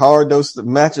working hard those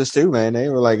matches too, man. They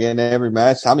were like in every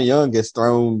match. Tommy Young gets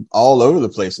thrown all over the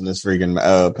place in this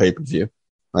freaking pay per view.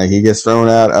 Like he gets thrown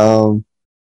out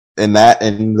in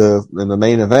the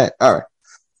main event. All right.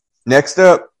 Next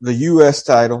up, the U.S.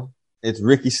 title. It's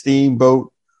Ricky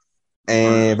Steamboat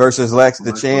and versus Lex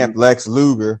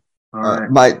Luger.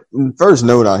 Right. My first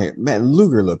note on here, man,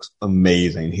 Luger looks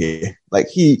amazing here. Like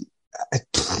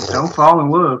don't fall in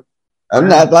love. I'm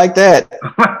not like that,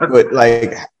 but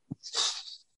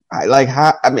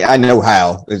I know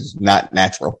how it's not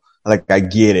natural. Like I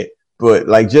get it, but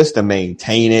like just to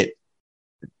maintain it,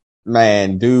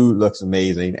 man, dude looks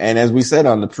amazing. And as we said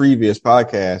on the previous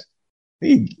podcast,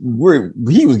 he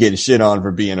was getting shit on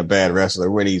for being a bad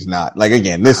wrestler when he's not. Like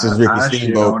again, this is Ricky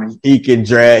Steamboat.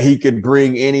 He could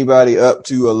bring anybody up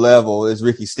to a level as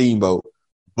Ricky Steamboat,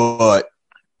 but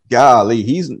golly,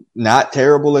 he's not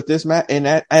terrible at this match and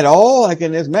at all. Like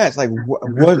in this match, like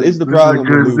what is the problem?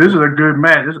 This is a good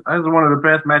match. This is one of the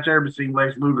best matches I've ever seen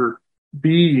Lex Luger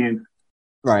be in.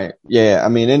 Right. Yeah. I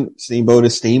mean, and Steamboat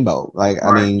is Steamboat. Like,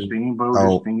 right. I mean, Steamboat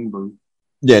is Steamboat.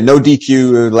 Yeah, no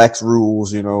DQ, Lex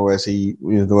rules, as he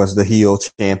was the heel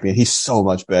champion. He's so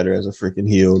much better as a freaking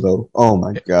heel, though. Oh,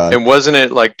 my God. And wasn't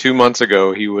it like 2 months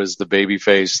ago he was the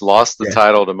babyface, lost the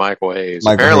title to Michael Hayes,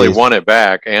 apparently won it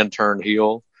back and turned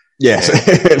heel? Yes,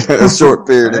 in a short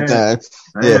period of time.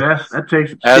 That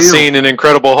takes as seen in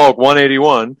Incredible Hulk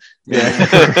 181.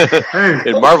 Yeah.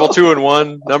 In Marvel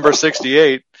 2-in-1, number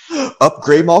 68.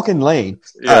 Upgrade Malkin Lane.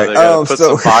 Yeah, they gotta put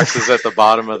some boxes at the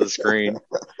bottom of the screen.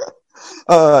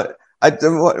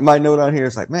 My note on here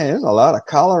is like, man, there's a lot of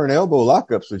collar and elbow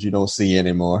lockups that you don't see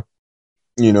anymore.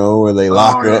 Where they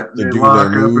lock up to do their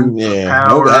move.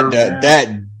 Yeah,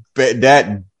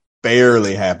 that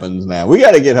barely happens now. We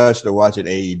got to get Hush to watch an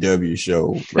AEW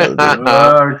show,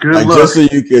 just so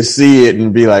you can see it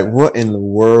and be like, what in the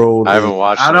world? I haven't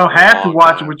watched. I don't have to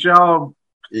watch it with y'all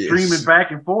streaming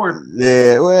back and forth.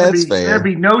 Yeah, well, that's fair. There'd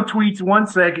be no tweets 1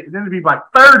 second, then it'd be like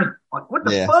 30. Like, what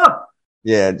the fuck?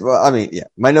 Yeah, well, I mean, yeah.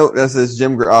 My note that says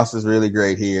Jim Ross is really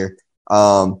great here.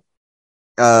 Tommy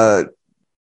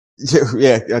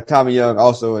Young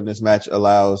also in this match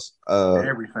allows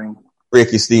everything.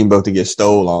 Ricky Steamboat to get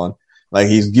stole on. Like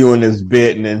he's doing this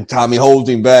bit and then Tommy holds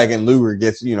him back and Luger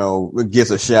gets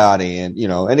a shot in,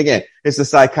 and again, it's the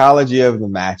psychology of the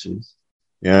matches.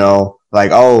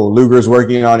 Luger's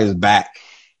working on his back.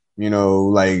 He's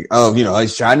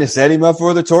trying to set him up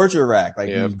for the torture rack. Like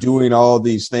he's doing all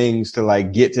these things to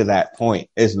get to that point.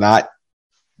 It's not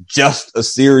just a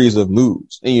series of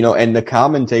moves, and the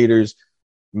commentators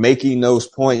making those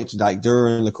points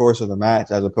during the course of the match,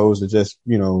 as opposed to just,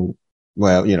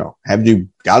 have you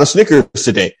got a Snickers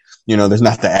today? There's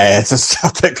not the ads and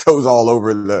stuff that goes all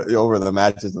over the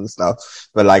matches and stuff.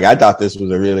 But I thought this was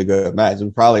a really good match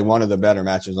and probably one of the better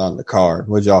matches on the card.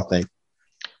 What y'all think?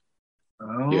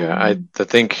 Yeah, I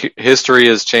think history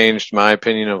has changed my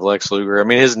opinion of Lex Luger. I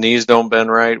mean, his knees don't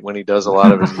bend right when he does a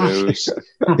lot of his moves.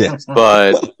 Yes.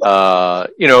 But,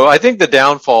 I think the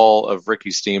downfall of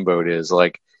Ricky Steamboat is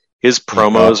his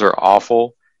promos are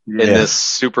awful. Yeah. And this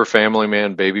super family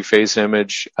man babyface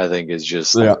image, I think is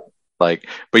just but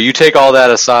you take all that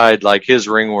aside, his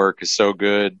ring work is so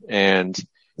good. And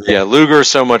Luger is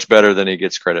so much better than he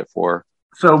gets credit for.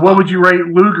 So what would you rate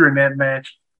Luger in that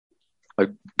match?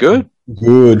 Good.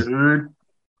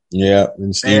 Yeah,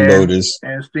 and Steamboat is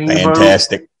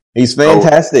fantastic. He's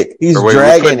fantastic. He's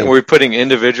dragging. Are we putting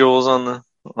individuals on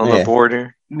the board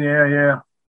here? Yeah.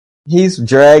 He's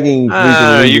dragging. You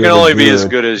can only be as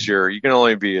good as your.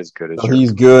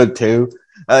 He's good too.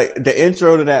 The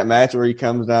intro to that match where he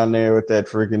comes down there with that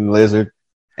freaking lizard,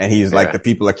 and he's the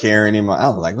people are carrying him. I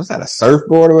was like, was that a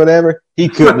surfboard or whatever? He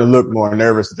couldn't have looked more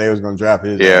nervous that they was going to drop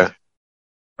his. Yeah.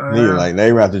 He was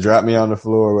they were about to drop me on the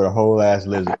floor with a whole ass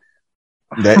lizard.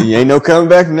 That you ain't no coming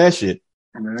back from that shit.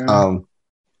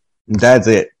 That's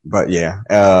it. But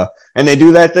and they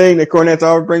do that thing that Cornette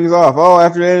always brings off.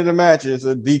 After the end of the match, it's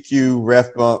a DQ,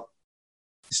 ref bump,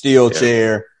 steel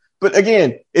chair. But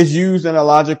again, it's used in a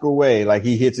logical way.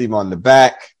 He hits him on the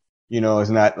back. It's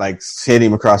not hit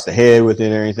him across the head with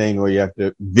it or anything, or you have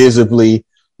to visibly,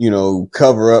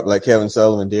 cover up like Kevin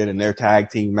Sullivan did in their tag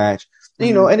team match.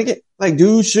 And again,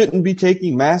 dudes shouldn't be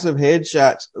taking massive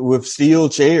headshots with steel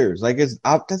chairs.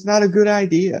 That's not a good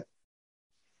idea.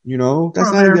 That's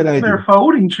not a good idea. They're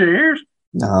folding chairs.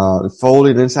 No,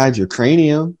 folded inside your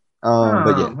cranium.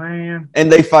 But man.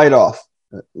 And they fight off.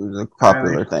 It was a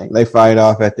popular thing. They fight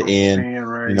off at the end,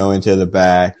 into the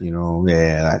back.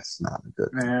 That's not good.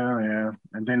 Yeah.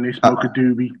 And then they smoke a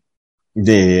doobie.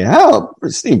 Yeah,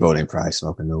 Steamboat ain't probably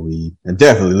smoking no weed, and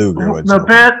definitely Luger wasn't.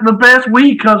 The best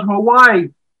weed comes from Hawaii.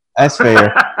 That's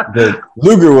fair.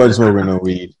 Luger wasn't smoking no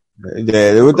weed.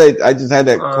 Yeah, I just had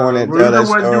that Cornette tell that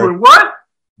story. Luger wasn't doing what?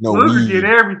 No Luger weed. did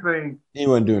everything. He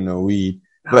wasn't doing no weed.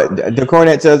 But the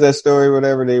Cornette tells that story.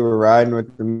 Whatever, they were riding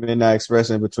with the Midnight Express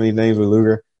in between things with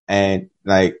Luger, and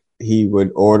he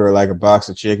would order a box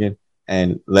of chicken.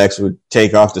 And Lex would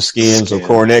take off the skin so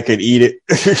Cornette could eat it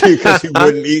because he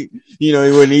wouldn't eat, he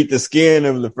wouldn't eat the skin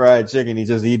of the fried chicken. He's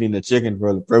just eating the chicken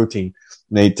for the protein.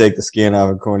 And they'd take the skin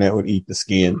off and Cornette would eat the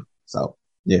skin. So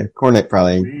yeah, Cornette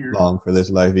probably ain't long for this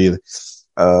life either.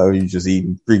 He's just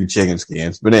eating freaking chicken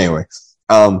skins. But anyway,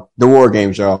 the War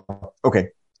Games, y'all. Okay.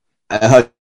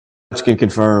 Hutch can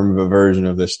confirm a version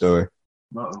of this story.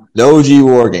 Uh-oh. The OG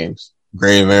War Games.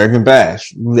 Great American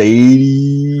Bash.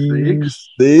 86?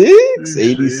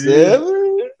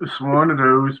 87? It's one of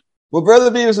those. Well,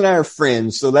 Brother Beavis and I are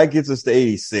friends, so that gets us to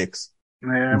 86.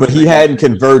 Yeah, but he hadn't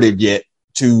converted yet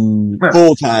to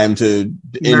full-time to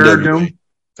NWA.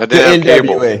 I didn't have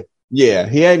cable. Yeah,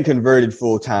 he hadn't converted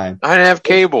full-time. I didn't have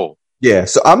cable. Yeah,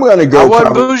 so I'm going to go. I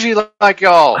wasn't bougie like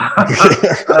y'all.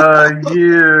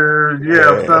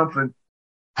 Yeah, something.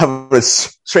 I would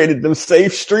have traded them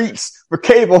safe streets for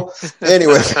cable.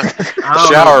 Anyway.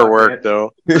 Shower work,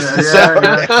 though.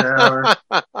 Shower.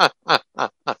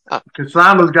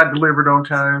 Casanos got delivered on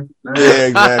time. Yeah,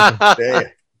 exactly. Damn.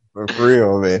 For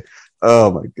real, man.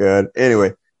 Oh, my God.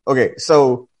 Anyway. Okay,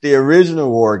 so the original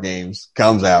War Games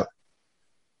comes out.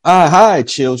 Hi,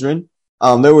 children.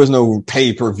 There was no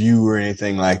pay-per-view or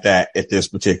anything like that at this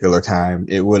particular time.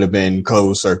 It would have been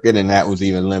closed circuit, and that was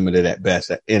even limited at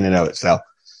best in and of itself.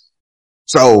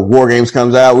 So War Games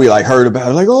comes out. We heard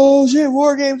about it. Oh shit,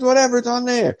 War Games, whatever. It's on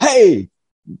there. Hey,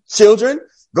 children,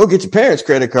 go get your parents'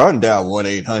 credit card and dial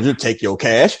 1-800, take your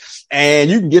cash, and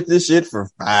you can get this shit for,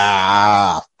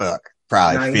 probably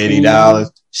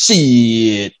 $50.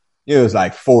 Shit. It was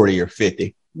 40 or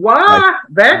 50. Why?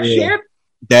 Shit?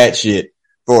 That shit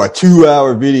for a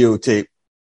 2-hour videotape.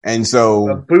 And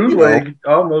so. A bootleg,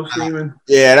 almost even.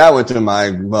 Yeah, and I went to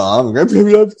my mom. I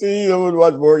would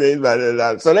watch War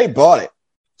Games. So they bought it.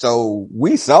 So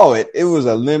we saw it. It was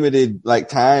a limited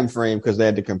time frame because they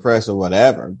had to compress or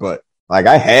whatever. But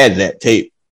I had that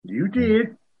tape. You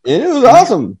did. And it was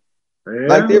awesome.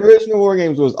 Yeah. The original War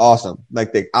Games was awesome.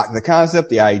 The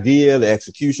concept, the idea, the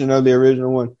execution of the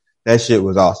original one, that shit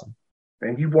was awesome.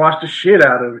 And you watched the shit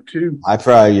out of it too. I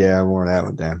wore that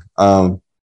one down.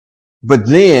 But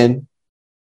then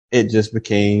it just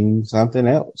became something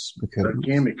else because a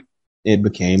gimmick. It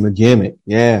became a gimmick.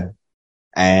 Yeah.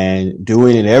 And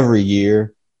doing it every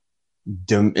year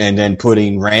and then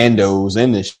putting randos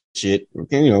in this shit,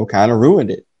 kind of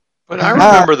ruined it. But I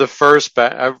remember the first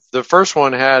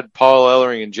one had Paul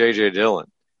Ellering and J.J.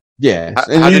 Dillon. Yeah.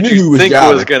 How did you think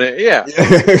it was going to, yeah.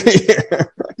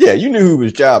 Yeah, you knew who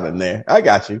was jobbing there. I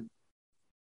got you.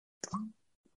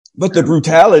 But the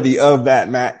brutality of that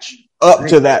match up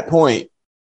to that point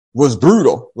was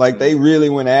brutal. They really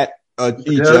went at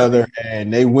each other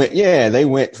and they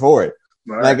went for it.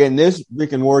 Right. In this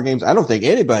freaking War Games, I don't think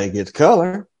anybody gets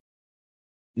color.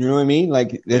 You know what I mean? I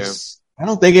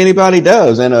don't think anybody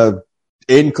does. In a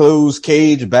enclosed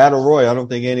cage battle royal, I don't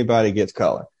think anybody gets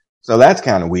color. So that's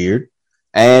kind of weird.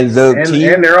 And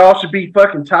they're all should be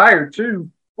fucking tired too.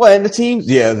 Well, and the teams,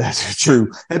 yeah, that's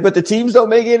true. But the teams don't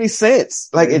make any sense.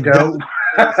 It doesn't.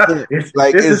 This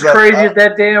is crazy as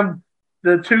that damn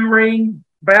the 2-ring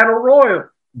battle royal.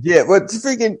 Yeah, but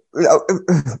freaking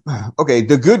okay.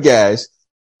 The good guys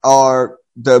are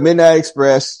the Midnight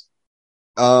Express,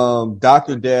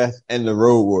 Dr. Death, and the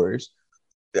Road Warriors.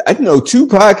 I know 2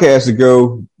 podcasts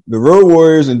ago, the Road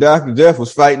Warriors and Dr. Death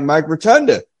was fighting Mike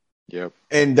Rotunda. Yep.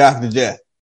 And Dr. Death.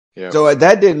 Yep. So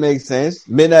that didn't make sense.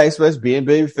 Midnight Express being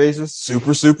babyfaces,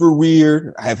 super, super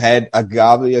weird. I've had a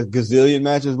gazillion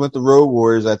matches with the Road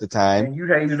Warriors at the time. And you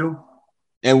hated them.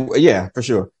 And yeah, for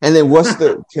sure. And then what's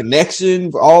the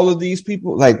connection for all of these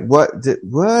people? What?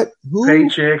 Who?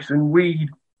 Paychecks and weed.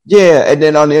 Yeah. And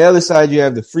then on the other side, you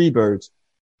have the Freebirds.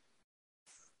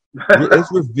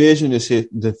 It's revisionist hit.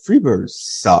 The Freebirds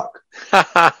suck.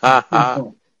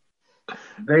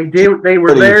 They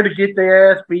were there to get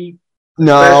their ass beat.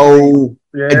 No.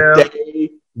 Yeah. They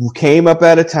came up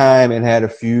at a time and had a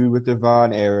feud with the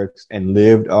Von Erichs and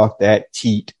lived off that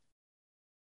teat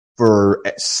for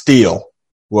still.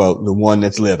 Well, the one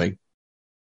that's living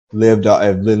have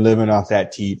been living off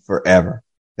that teat forever.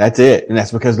 That's it. And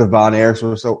that's because the Von Erichs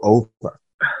were so over.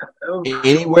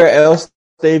 Anywhere else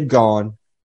they've gone,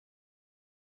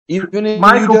 Even in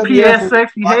Michael UWF, P.S.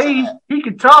 Sexy Hayes, he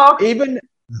could talk. Even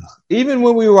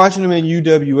when we were watching him in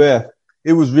UWF,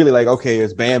 it was really like, okay,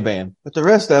 it's Bam Bam. But the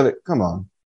rest of it, come on.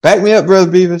 Back me up, Brother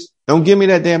Beavis. Don't give me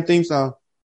that damn theme song.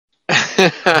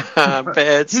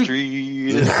 Bad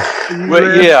Street.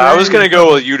 But yeah, I was going to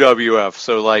go with UWF.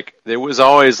 So, like, it was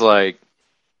always like,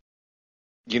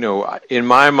 you know, in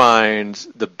my mind,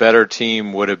 the better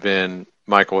team would have been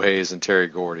Michael Hayes and Terry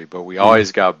Gordy, but we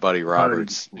always got Buddy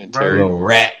Roberts and Terry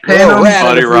Gordy.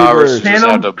 Buddy Roberts just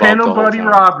had to bump the whole Buddy time.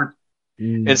 Roberts.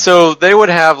 And so they would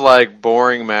have like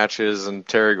boring matches and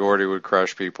Terry Gordy would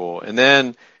crush people. And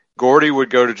then Gordy would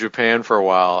go to Japan for a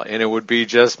while and it would be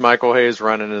just Michael Hayes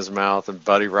running his mouth and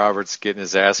Buddy Roberts getting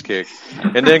his ass kicked.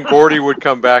 And then Gordy would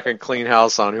come back and clean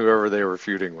house on whoever they were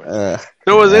feuding with.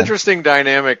 So it was an interesting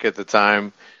dynamic at the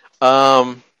time.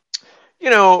 You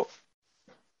know,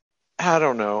 I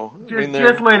don't know.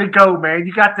 Just let it go, man.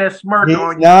 You got that smirk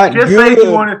on you. Just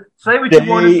good. say what you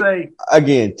want to say.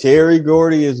 Again, Terry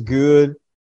Gordy is good.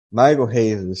 Michael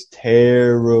Hayes is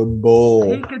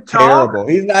terrible. He can talk. Terrible.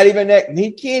 He's not even that.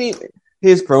 He can't even.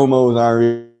 His promos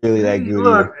aren't really that good.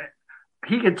 Look,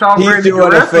 he can talk. He's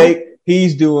doing a fake.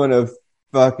 He's doing a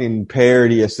fucking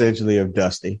parody, essentially, of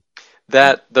Dusty.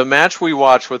 That the match we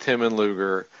watched with him and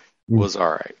Luger was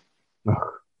all right.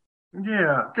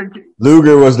 Yeah.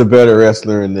 Luger was the better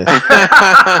wrestler in this.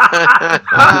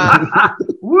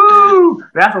 Woo!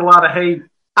 That's a lot of hate.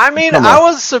 I mean, I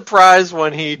was surprised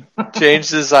when he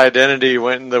changed his identity,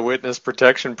 went in the witness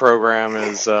protection program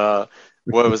as, what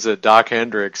was it, Doc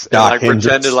Hendricks, and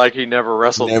pretended like he never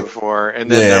wrestled before,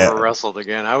 and then never wrestled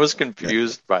again. I was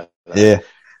confused by that. Yeah.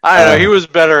 I don't know. He was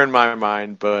better in my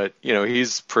mind, but, you know,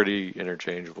 he's pretty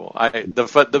interchangeable.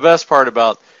 The best part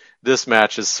about this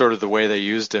match is sort of the way they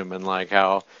used him and like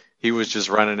how he was just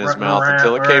running his mouth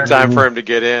until it came time for him to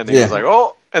get in. He was like,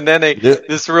 oh, and then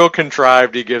this real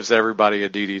contrived, he gives everybody a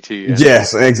DDT.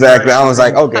 Yes, exactly. I was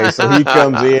like, okay, so he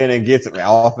comes in and gets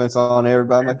offense on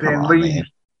everybody. I'm like, come on,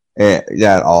 man.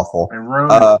 Yeah, awful.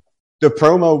 The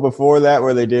promo before that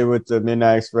where they did with the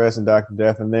Midnight Express and Dr.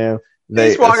 Death and them,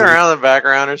 he's walking around in the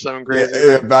background or something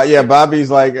crazy. Yeah,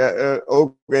 Bobby's like,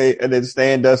 okay, and then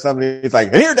Stan does something. He's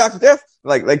like, here, Dr. Death.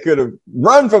 Like, they could have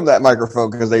run from that microphone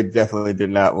because they definitely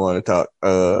did not want to talk.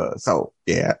 So,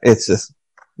 yeah, it's just,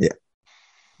 yeah.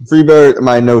 Freebird,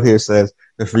 my note here says,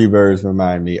 the Freebirds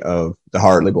remind me of the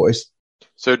Hartley Boys.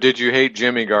 So, did you hate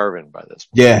Jimmy Garvin by this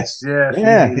point? Yes.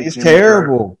 Yeah, he's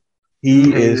terrible.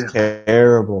 He is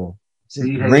terrible. Just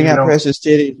bring out Precious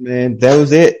titties, man. That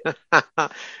was it.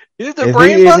 He's the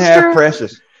brain buster. Have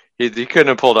Precious. He couldn't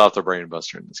have pulled out the brain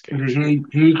buster in this case.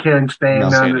 He can stand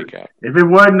on it. If it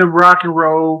wasn't a rock and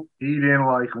roll, he didn't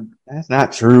like him. That's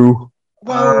not true.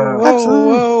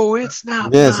 Whoa! It's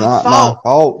not. Yeah, it's not my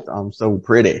fault. I'm so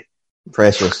pretty,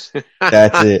 Precious.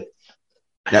 That's it.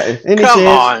 Now, come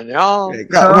on, y'all.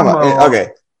 Come on. Okay.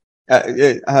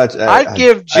 I'd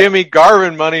give Jimmy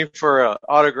Garvin money for an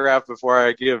autograph before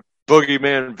I give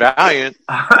Boogeyman Valiant.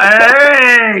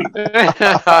 Hey!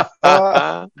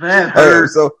 Okay,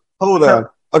 so hold on.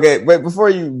 Okay, wait, before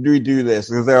you redo this,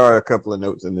 because there are a couple of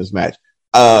notes in this match.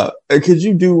 Could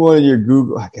you do one of your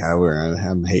Google? God,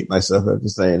 I'm hate myself after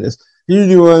saying this. Can you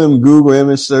do one of them Google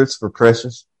image search for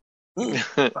Precious?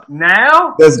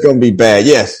 Now? That's gonna be bad.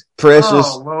 Yes, Precious.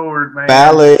 Oh Lord, man.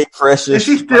 Ballet Precious. Is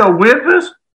she still with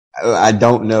us? I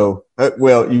don't know.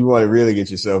 Well, you want to really get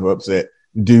yourself upset.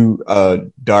 Do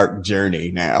Dark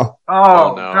Journey now.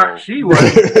 Oh no. She was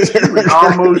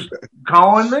almost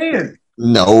calling then.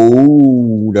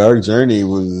 No, Dark Journey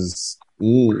was.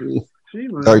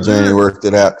 Dark Journey worked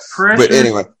it out. Precious, but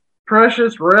anyway,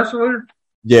 Precious wrestler.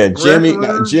 Yeah,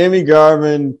 Jimmy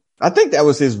Garvin. I think that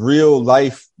was his real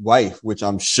life wife, which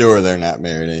I'm sure they're not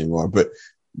married anymore. But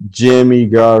Jimmy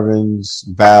Garvin's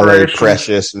ballet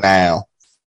Precious now.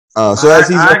 So as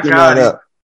he's looking that up.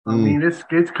 I mean,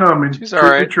 it's coming. She's all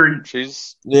right.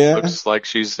 She's looks like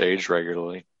she's aged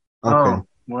regularly. Okay. Oh,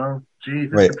 well,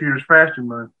 geez, this computer's faster than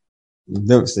mine.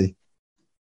 Don't see.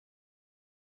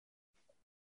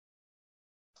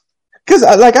 Because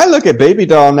I look at Baby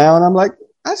Doll now and I'm like,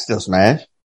 I still smash.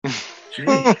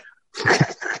 Jeez.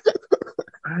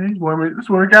 This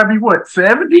woman got to be what,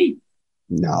 70?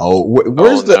 No.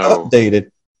 Where's the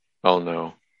updated? Oh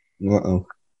no. Uh-oh.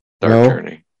 Dark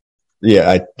Journey.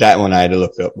 Yeah, that one I had to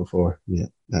look up before. Yeah,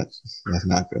 that's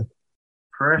not good.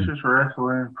 Precious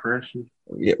wrestling, Precious.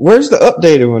 Yeah, where's the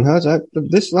updated one? How's that?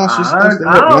 This last I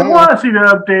don't want to see the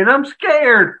update. I'm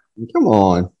scared. Come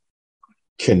on,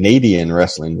 Canadian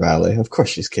wrestling ballet. Of course,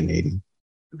 she's Canadian.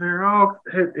 They're all.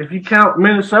 If you count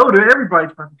Minnesota,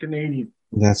 everybody's fucking Canadian.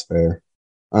 That's fair.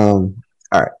 All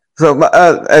right. So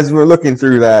as we're looking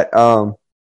through that,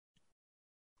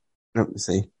 Let me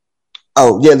see.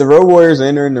 Oh, yeah, the Road Warriors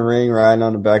entering the ring riding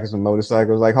on the back of some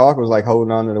motorcycles. Like, Hawk was like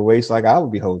holding on to the waist like I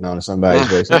would be holding on to somebody's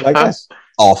waist. Like, that's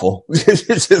awful.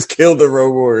 Just killed the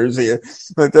Road Warriors here.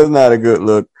 Like, that's not a good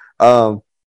look.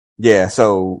 Yeah,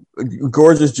 so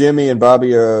Gorgeous Jimmy and Bobby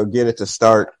get it to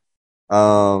start.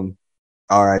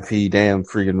 R.I.P. Damn,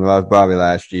 freaking loved Bobby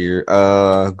last year.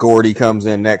 Gordy comes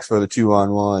in next for the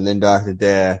 2-on-1, then Dr.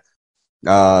 Death,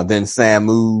 then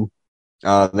Samu,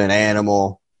 then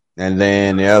Animal. And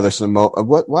then the other Samoan,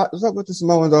 what is up with the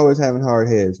Samoans always having hard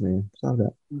heads, man? Stop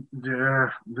that.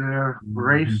 Their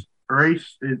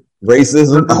racism?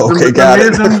 Okay, got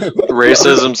it.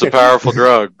 Racism's a powerful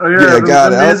drug. Oh, yeah,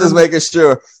 got it. I was just making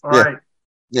sure. All right.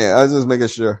 Yeah, I was just making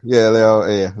sure.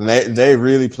 Yeah, they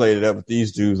really played it up with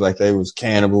these dudes like they was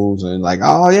cannibals and like,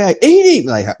 oh yeah, eat him.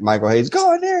 Like Michael Hayes,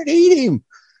 go in there and eat him.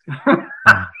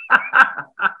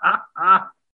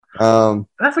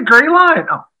 That's a great line.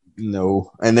 Oh.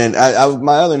 No. And then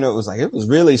my other note was like, it was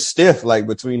really stiff, like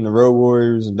between the Road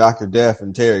Warriors and Dr. Death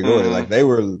and Terry Gordy. Like they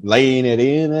were laying it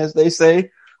in, as they say.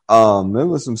 There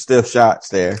was some stiff shots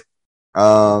there.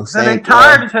 They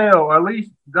tired as hell, or at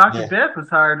least Dr. Death was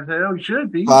tired as hell. He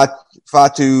should be.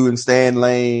 Fatu and Stan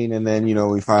Lane, and then,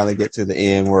 we finally get to the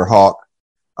end where Hawk,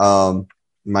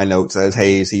 my note says,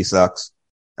 Hayes, he sucks.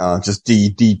 Just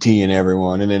DTing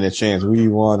everyone. And then a chance, we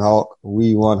won Hawk,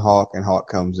 and Hawk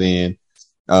comes in.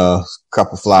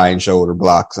 Couple flying shoulder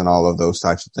blocks and all of those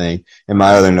types of things. And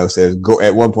my other note says,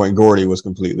 at one point, Gordy was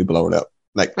completely blown up.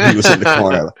 Like, he was in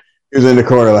the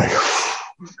corner. Like,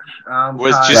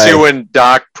 did you see when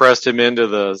Doc pressed him into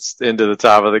the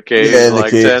top of the cage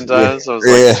 10 times? I was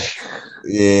like,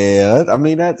 yeah. I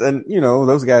mean, and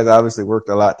those guys obviously worked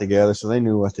a lot together, so they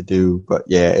knew what to do. But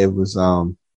yeah, it was,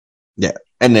 yeah.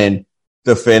 And then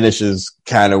the finish is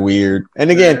kind of weird. And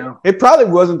again, it probably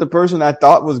wasn't the person I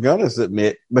thought was going to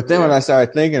submit. But then when I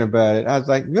started thinking about it, I was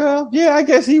like, well, yeah, I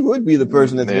guess he would be the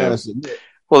person that's going to submit.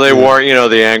 Well, they wore,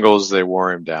 the angles, they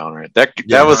wore him down, right? That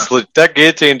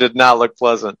guillotine did not look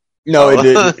pleasant. No, it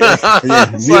didn't.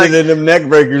 Neither did them neck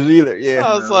breakers either. Yeah.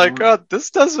 I was like, God, this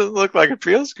doesn't look like it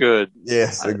feels good.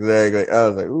 Yes, exactly. I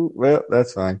was like, ooh, well,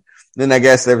 that's fine. Then I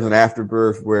guess there was an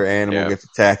afterbirth where Animal gets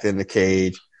attacked in the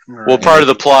cage. Well, part of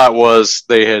the plot was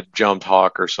they had jumped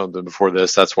Hawk or something before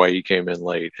this. That's why he came in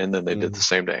late, and then they did the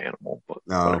same to Animal. But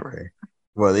okay.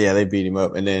 Well, yeah, they beat him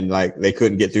up, and then they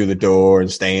couldn't get through the door, and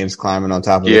Stan's climbing on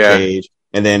top of the cage.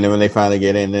 And then when they finally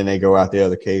get in, then they go out the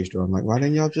other cage door. I'm like, why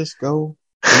didn't y'all just go?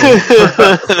 The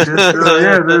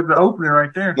opening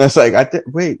right there. That's like,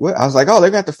 wait, what? I was like, oh, they're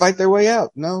going to have to fight their way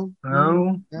out. No.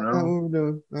 So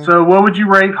what would you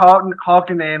rate Hawk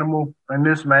and Animal in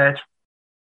this match?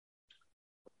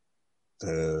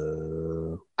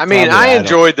 I mean, I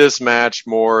enjoyed this match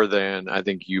more than I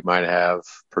think you might have,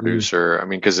 producer. I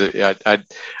mean, because I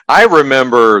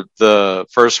remember the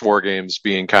first War Games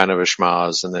being kind of a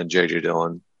schmoz, and then J.J.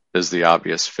 Dillon is the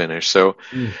obvious finish. So,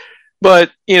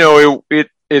 but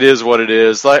it is what it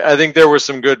is. Like, I think there were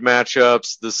some good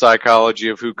matchups. The psychology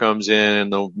of who comes in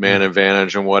and the man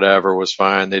advantage and whatever was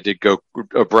fine. They did go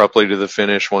abruptly to the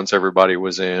finish once everybody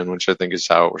was in, which I think is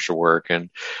how it should work. And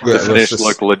the finish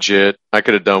looked legit. I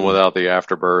could have done without the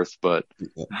afterbirth, but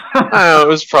I don't know, it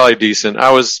was probably decent.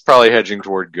 I was probably hedging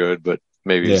toward good, but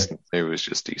maybe it was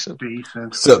just decent.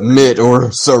 Submit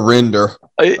or surrender.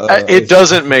 It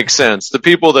doesn't make sense. The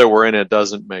people that were in it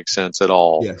doesn't make sense at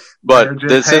all. Yes. But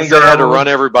since they had to run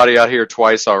everybody out here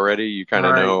twice already, you kind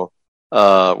of know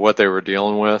what they were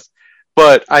dealing with.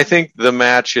 But I think the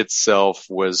match itself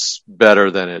was better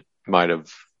than it might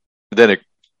have. It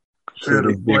could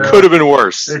have been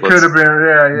worse. It could have been,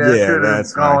 it could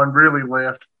have gone really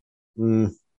left.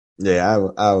 Yeah,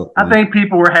 I think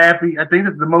people were happy. I think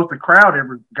it's the most the crowd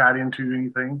ever got into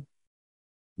anything.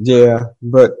 Yeah,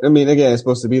 but I mean, again, it's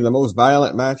supposed to be the most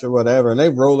violent match or whatever, and they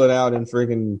roll it out in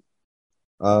freaking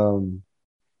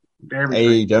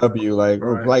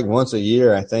AEW like once a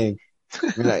year, I think.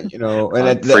 And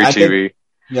and free TV.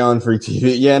 On free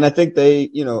TV. Yeah, and I think they,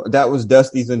 that was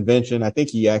Dusty's invention. I think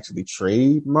he actually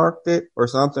trademarked it or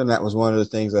something. That was one of the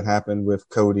things that happened with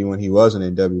Cody when he wasn't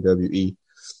in WWE.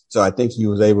 So I think he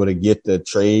was able to get the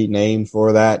trade name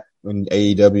for that when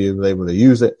AEW was able to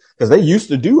use it. Because they used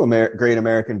to do Great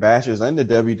American Bashes and the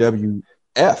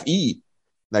WWFE.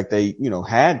 Like they,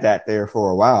 had that there for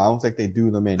a while. I don't think they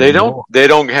do them anymore. They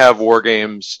don't have War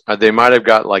Games. They might have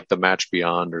got like the Match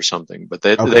Beyond or something, but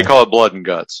they call it Blood and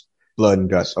Guts. Blood and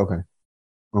Guts. Okay.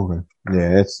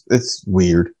 Yeah, it's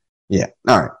weird. Yeah.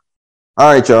 All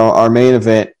right, y'all. Our main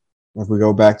event. If we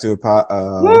go back to a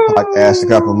podcast a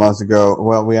couple of months ago,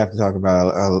 well, we have to talk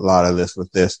about a lot of this with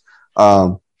this.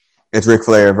 It's Ric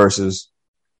Flair versus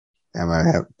I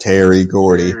have Terry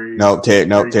Gordy.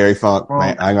 Terry Funk.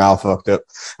 Man, I'm all fucked up.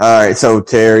 All right. So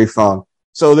Terry Funk.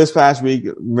 So this past week,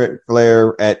 Ric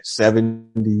Flair at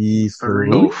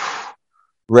 73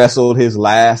 wrestled his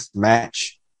last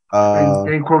match.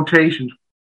 In quotations.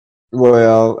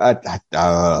 Well,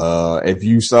 if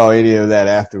you saw any of that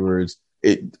afterwards,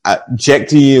 check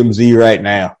TMZ right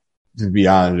now. To be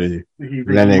honest with you,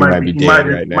 that nigga might be dead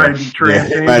right now.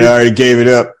 He might have already gave it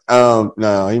up.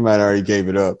 No, he might have already gave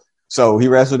it up. So he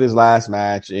wrestled his last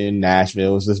match in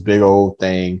Nashville. It was this big old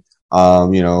thing.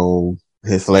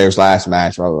 His Flair's last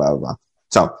match, blah, blah, blah, blah.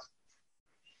 So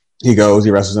he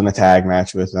wrestles in a tag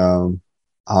match with,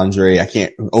 Andre,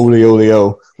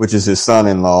 Olio, which is his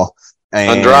son-in-law.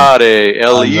 Andrade,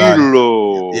 El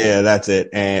Idolo. Yeah, that's it.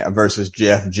 And versus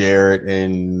Jeff Jarrett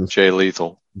and Jay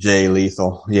Lethal.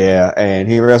 Yeah. And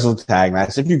he wrestled a tag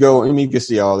match. If you go, you can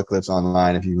see all the clips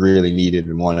online if you really needed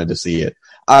and wanted to see it.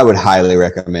 I would highly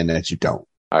recommend that you don't.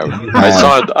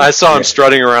 I saw him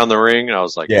strutting around the ring and I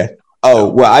was like, yeah. Oh,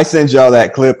 well, I sent y'all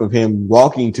that clip of him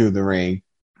walking to the ring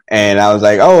and I was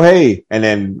like, oh, hey. And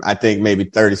then I think maybe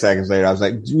 30 seconds later, I was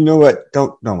like, you know what?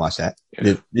 Don't watch that.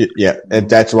 Yeah. And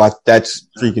that's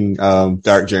freaking,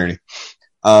 Dark Journey.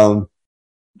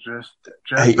 Just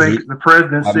think the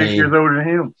president's 6 years older than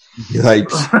him. Like,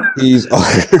 he's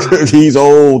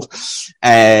old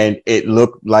and it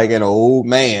looked like an old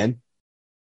man.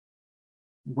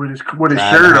 With his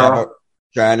shirt off.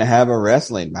 Trying to have a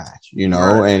wrestling match,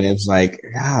 right. And it's like,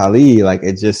 golly, like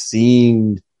it just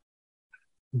seemed.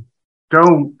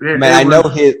 I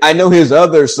know his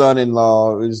other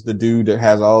son-in-law is the dude that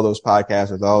has all those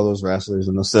podcasts with all those wrestlers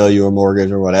and they'll sell you a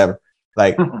mortgage or whatever.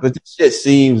 Like, but this shit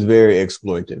seems very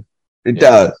exploitive. It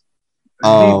does.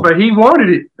 But he wanted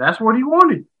it. That's what he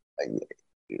wanted.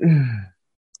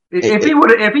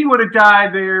 If he would have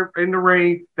died there in the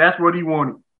ring, that's what he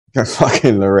wanted.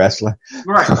 Fucking the wrestler.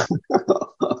 Right.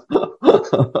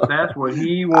 That's what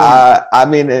he wanted. I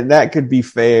mean, and that could be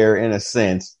fair in a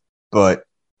sense, but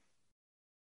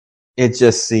it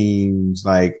just seems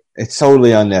like it's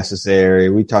totally unnecessary.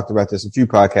 We talked about this a few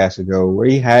podcasts ago where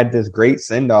he had this great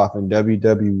send-off in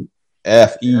WWFE a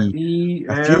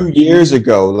few years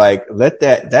ago. Like,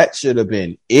 that should have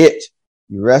been it.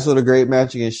 You wrestled a great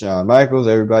match against Shawn Michaels.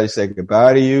 Everybody said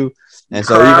goodbye to you. And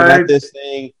so even at this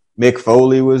thing, Mick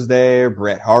Foley was there.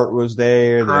 Bret Hart was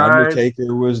there. The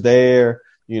Undertaker was there.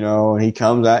 And he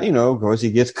comes out, of course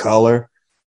he gets color.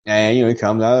 And, he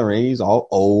comes out of the ring. He's all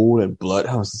old and blood.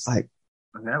 I was just like.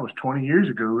 And that was 20 years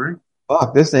ago, right?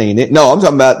 Fuck, this ain't it. No, I'm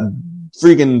talking about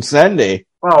freaking Sunday.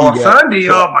 Oh, Sunday.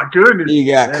 Oh, my goodness. He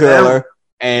got color.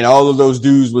 And all of those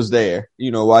dudes was there,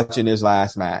 watching his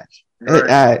last match.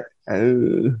 Right.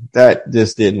 That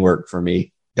just didn't work for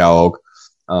me, dog.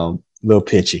 Little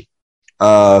pitchy.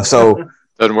 So.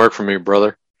 Doesn't work for me,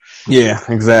 brother. Yeah,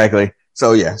 exactly.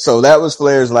 So that was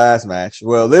Flair's last match.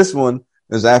 Well, this one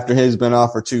is after he's been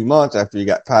off for 2 months, after he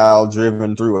got pile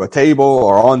driven through a table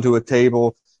or onto a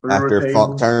table, after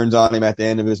Funk turns on him at the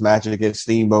end of his match against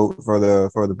Steamboat for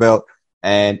the belt.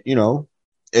 And,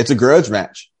 it's a grudge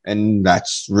match. And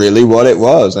that's really what it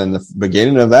was. And the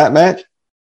beginning of that match,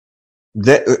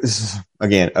 that is,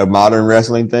 again, a modern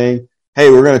wrestling thing.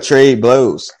 Hey, we're going to trade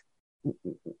blows.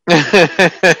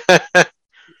 And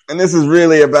this is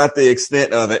really about the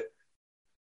extent of it.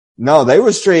 No, they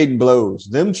was trading blows.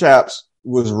 Them chops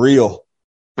was real.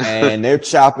 And they're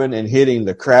chopping and hitting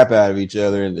the crap out of each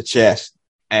other in the chest.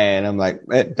 And I'm like,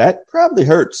 that probably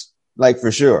hurts, like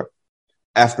for sure,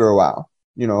 after a while,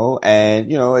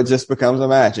 and, it just becomes a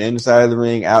match inside of the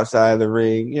ring, outside of the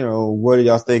ring. What do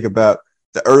y'all think about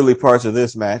the early parts of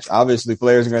this match? Obviously,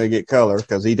 Flair's going to get color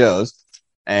because he does.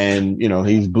 And,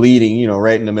 he's bleeding,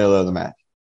 right in the middle of the match.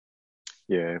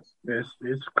 Yeah.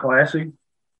 It's classic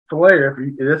Flair.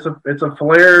 It's a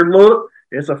Flair look.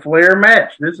 It's a Flair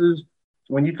match. This is,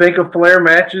 when you think of Flair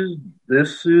matches,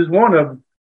 this is one of them.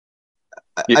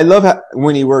 I love how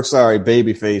when he works,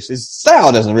 babyface, his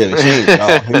style doesn't really change at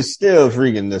all. He's still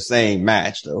freaking the same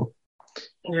match, though.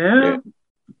 Yeah.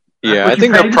 Yeah, I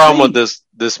think the problem with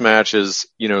this match is,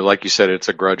 like you said, it's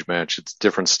a grudge match. It's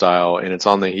different style, and it's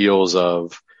on the heels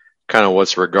of kind of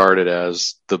what's regarded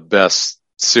as the best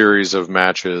series of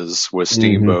matches with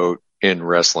Steamboat in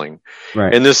wrestling.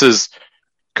 Right. And this is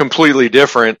completely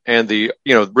different, and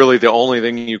really the only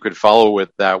thing you could follow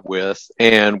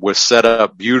and was set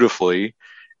up beautifully,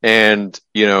 and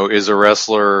is a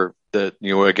wrestler that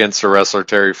against a wrestler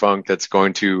Terry Funk that's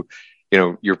going to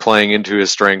you're playing into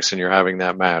his strengths and you're having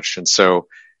that match. And so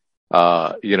they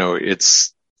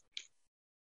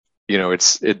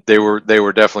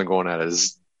were definitely going at it.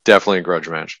 It's definitely a grudge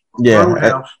match.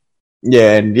 Yeah.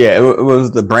 Yeah, and it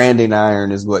was the branding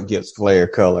iron is what gives Flair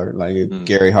color. Like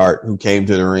Gary Hart, who came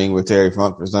to the ring with Terry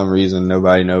Funk for some reason,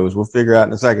 nobody knows. We'll figure out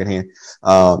in a second here.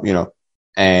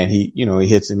 And he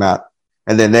hits him out.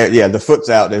 And then the foot's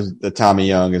out. There's the Tommy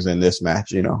Young is in this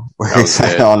match, where he's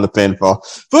on the pinfall.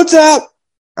 Foot's out.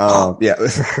 And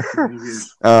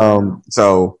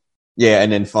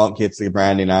then Funk hits the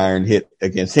branding iron hit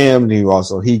against him.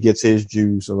 He gets his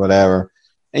juice or whatever.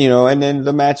 And then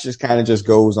the match just kind of just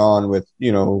goes on with,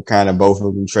 kind of both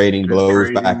of them trading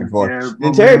blows back and forth. Yeah,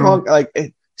 and Terry Funk,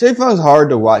 Terry Funk's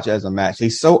hard to watch as a match.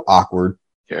 He's so awkward.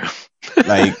 Yeah.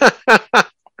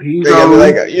 He's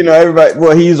everybody,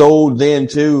 well, he's old then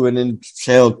too. And then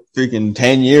freaking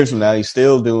 10 years from now, he's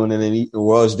still doing it and he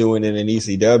was doing it in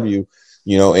ECW,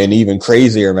 and even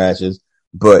crazier matches.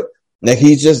 But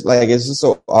he's just it's just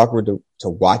so awkward to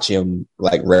watch him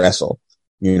wrestle,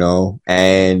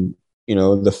 and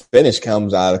the finish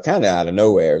comes kind of out of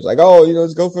nowhere. It's like,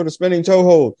 let's go for the spinning toe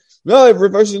hold. No, it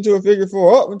reverses into a figure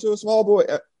four, up into a small boy.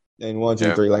 And 1,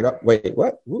 2, 3, wait,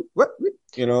 what?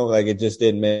 It just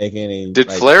didn't make any.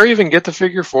 Did Flair even get the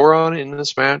figure four on in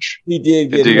this match? He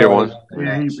did get it on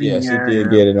him. He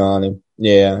did get it on him.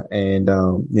 Yeah, and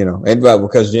but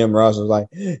because Jim Ross was like,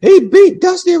 he beat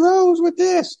Dusty Rhodes with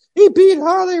this. He beat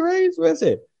Harley Race with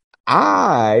it.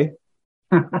 I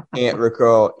can't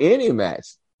recall any match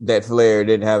that Flair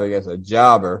didn't have against a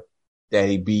jobber that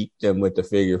he beat them with the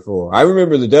figure four. I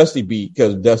remember the Dusty beat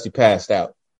because Dusty passed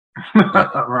out.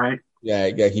 Right.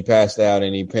 Yeah, he passed out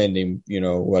and he pinned him,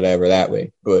 whatever that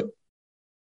way. But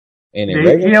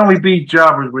he only beat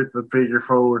jobbers with the figure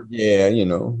four. Yeah,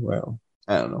 well,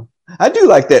 I don't know. I do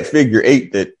like that figure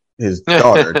eight that his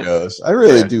daughter does. I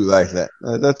really do like that.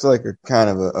 That's like a kind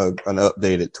of an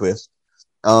updated twist.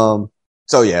 Flair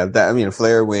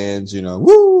wins,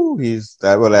 woo, he's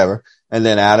that whatever. And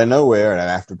then out of nowhere, and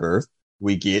after birth,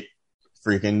 we get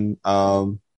freaking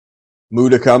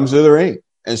Muta comes to the ring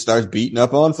and starts beating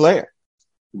up on Flair.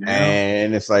 Yeah.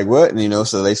 And it's like, what? And,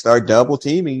 so they start double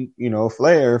teaming,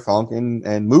 Flair, Funk,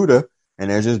 and Muta, and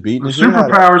they're just beating the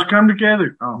superpowers come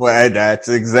together. Oh. Well, that's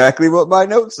exactly what my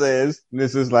note says.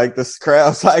 This is like the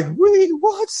crowd's like, we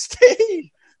want Sting!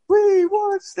 We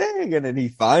want Sting! And then he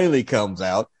finally comes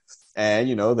out, and,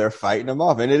 they're fighting him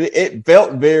off. And it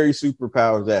felt very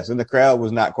superpowers-esque, and the crowd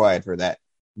was not quiet for that.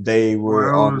 They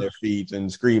were on their feet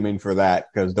and screaming for that,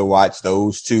 because to watch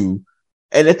those two.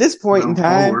 And at this point in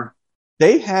time,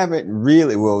 they haven't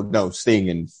really, Sting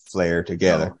and Flair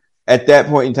together. No. At that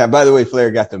point in time, by the way,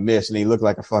 Flair got the miss and he looked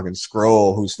like a fucking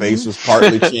scroll whose face was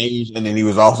partly changed and then he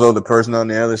was also the person on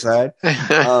the other side.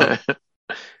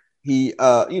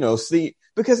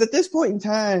 Because at this point in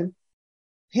time,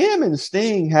 him and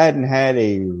Sting hadn't had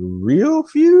a real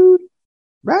feud,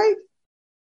 right?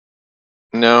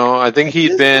 No, I think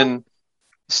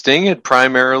Sting had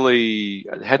primarily,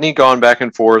 hadn't he gone back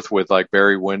and forth with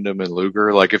Barry Windham and Luger?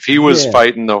 If he was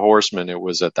fighting the Horsemen, it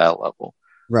was at that level.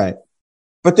 Right.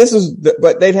 But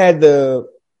but they'd had the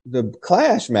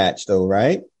Clash match though,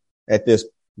 right?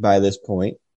 By this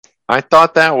point. I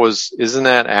thought isn't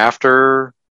that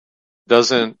after?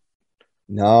 No,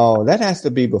 that has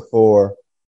to be before.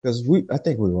 Because I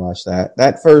think we watched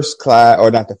that first Clash,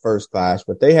 or not the first Clash,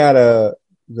 but they had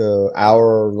the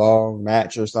hour-long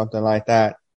match or something like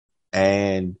that.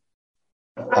 And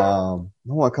I don't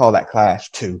want to call that Clash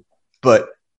 2, but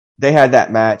they had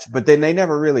that match, but then they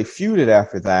never really feuded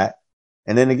after that.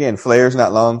 And then again, Flair's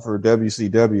not long for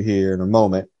WCW here in a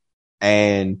moment,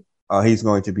 and he's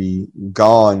going to be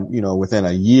gone, within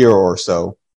a year or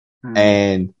so. Mm-hmm.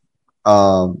 And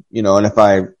and if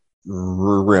I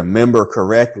remember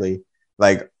correctly,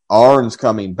 Arn's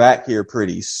coming back here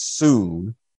pretty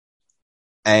soon.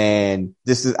 And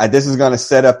this is going to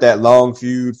set up that long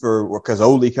feud because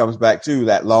Ole comes back too,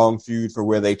 that long feud for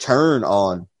where they turn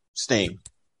on Sting.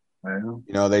 Wow.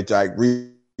 They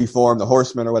reform the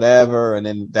Horsemen or whatever. And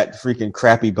then that freaking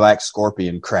crappy Black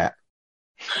Scorpion crap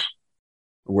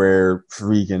where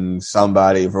freaking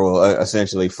somebody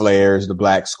essentially Flair's the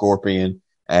Black Scorpion.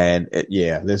 And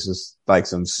this is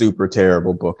some super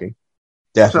terrible booking.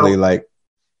 Definitely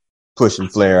pushing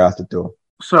Flair out the door.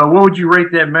 So what would you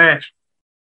rate that match?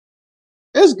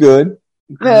 It was good.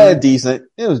 Yeah, decent.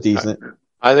 It was decent.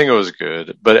 I think it was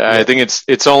good, but I think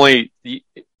it's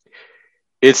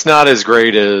not as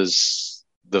great as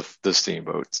the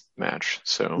Steamboat match.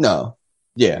 So no,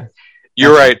 yeah,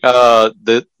 you're right.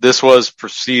 This was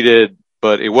preceded,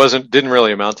 but it didn't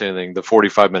really amount to anything. The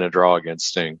 45-minute draw against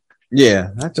Sting. Yeah,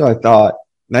 that's what I thought.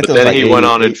 But then he went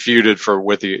on and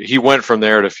feuded he went from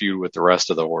there to feud with the rest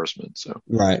of the Horsemen. So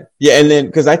right, yeah, and then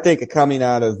because I think coming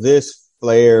out of this,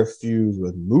 Flair feuds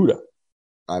with Muta.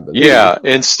 I believe. Yeah,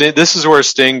 and this is where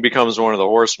Sting becomes one of the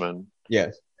Horsemen.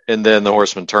 Yes. And then the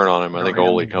Horsemen turn on him. I think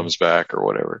Ole comes back or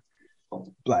whatever.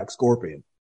 Black Scorpion.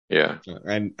 Yeah.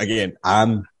 And again,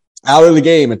 I'm out of the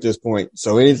game at this point.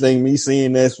 So anything me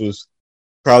seeing this was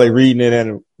probably reading it at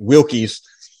Wilkie's,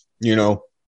 you know,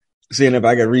 seeing if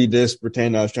I could read this,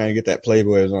 pretend I was trying to get that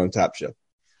Playboy that was on the top shelf.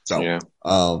 So,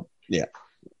 yeah.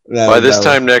 By this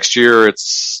time next year,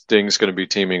 Sting's going to be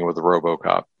teaming with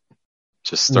RoboCop.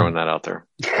 Just throwing that out there.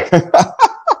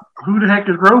 Who the heck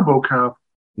is RoboCop?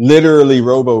 Literally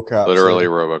RoboCop. Literally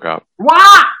RoboCop.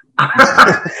 What?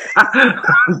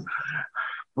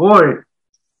 Boy,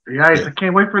 guys, I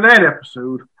can't wait for that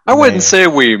episode. I wouldn't say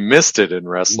we missed it in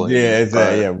wrestling.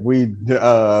 Yeah, we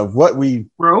what we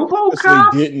RoboCop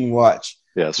purposely didn't watch.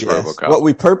 Yes, RoboCop. What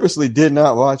we purposely did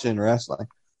not watch in wrestling.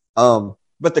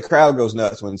 But the crowd goes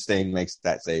nuts when Sting makes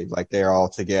that save. Like they're all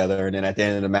together, and then at the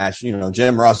end of the match, you know,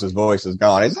 Jim Ross's voice is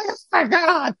gone. He's like, "Oh my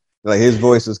God!" Like his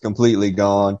voice is completely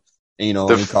gone. You know,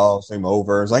 he calls him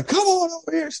over. It's like, "Come on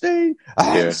over here, Sting. I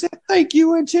haven't said thank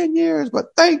you in 10 years, but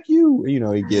thank you." You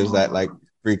know, he gives that like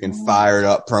freaking fired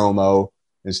up promo,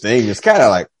 and Sting is kind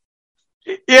of like,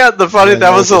 yeah,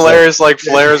 that was hilarious. Like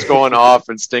Flair's going off,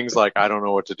 and Sting's like, "I don't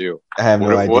know what to do. I have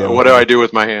no idea. What do I do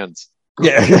with my hands?"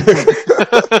 Yeah.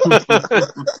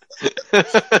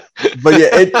 But yeah,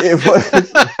 it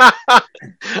was.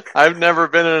 I've never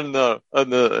been in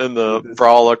the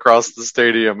brawl across the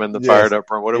stadium in the fired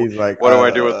up room. What do I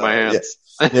do with my hands?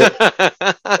 Yeah.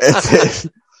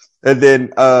 And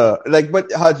then,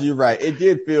 but Hutch, you're right. It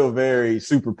did feel very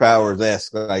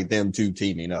Superpowers-esque, like them two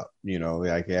teaming up. You know,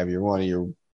 like you have one of your,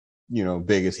 you know,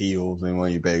 biggest heels and one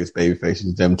of your biggest baby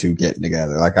faces, them two getting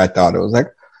together. Like I thought it was like,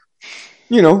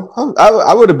 you know,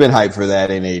 I would have been hyped for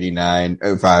that in '89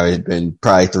 if I had been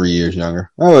probably 3 years younger.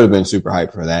 I would have been super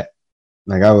hyped for that.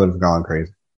 Like I would have gone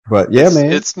crazy. But yeah,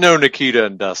 man, it's no Nikita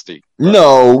and Dusty.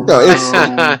 No,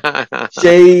 it's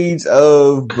shades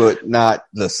of, but not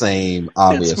the same.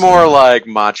 Obviously, it's more like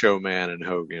Macho Man and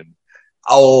Hogan.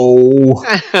 Oh,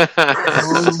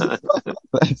 that's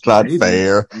not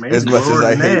fair. As much as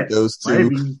I hate those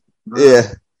two,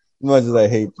 as much as I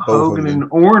hate both Hogan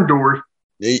and Orndorff.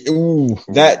 Ooh,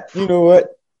 that, you know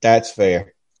what? That's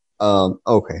fair. Okay.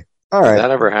 All right. Did that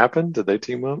ever happen? Did they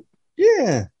team up?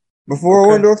 Yeah. Before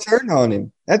Orndorff turned on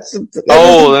him. Okay.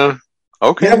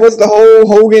 That was the whole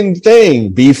Hogan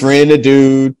thing. Befriend a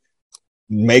dude,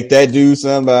 make that dude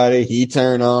somebody, he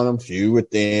turn on him, feud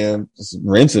with them, just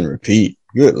rinse and repeat.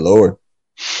 Good Lord.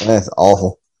 That's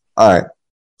awful. All right.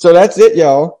 So that's it,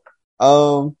 y'all.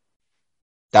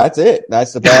 That's it.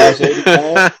 That's the Bash 89.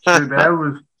 That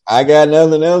was. I got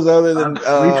nothing else other than we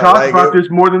talked about this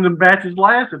more than the matches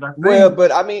lasted. I think. Well, but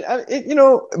I mean,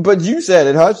 but you said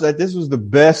it, Hutch, that this was the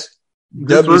best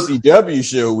WCW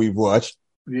show we've watched.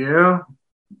 Yeah,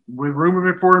 with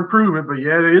room for improvement, but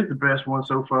yeah, it is the best one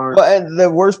so far. Well, and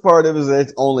the worst part of it is that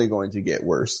it's only going to get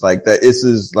worse. Like that, this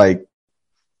is like,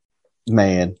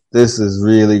 man, this is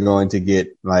really going to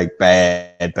get like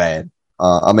bad.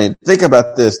 I mean, think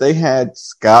about this. They had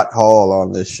Scott Hall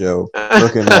on this show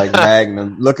looking like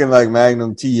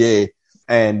Magnum TA,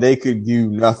 and they could do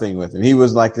nothing with him. He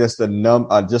was like just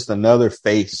another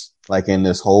face, like in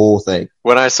this whole thing.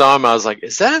 When I saw him, I was like,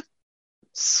 is that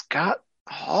Scott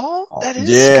Hall? That is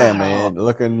Scott man. Hall.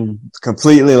 Looking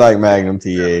completely like Magnum TA.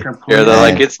 Yeah,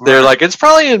 they're like, it's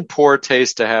probably in poor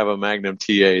taste to have a Magnum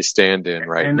TA stand in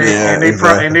right and now. And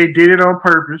they did it on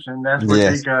purpose, and that's what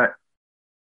they got.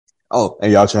 Oh,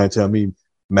 and y'all trying to tell me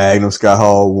Magnum Scott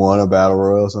Hall won a battle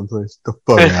royal someplace? The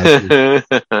fuck out of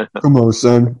here. Come on,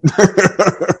 son.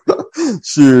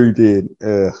 Sure he did.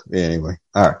 Anyway.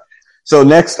 All right. So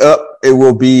next up, it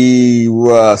will be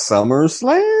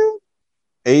SummerSlam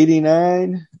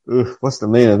 89. What's the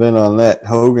main event on that?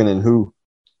 Hogan and who?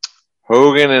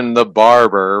 Hogan and the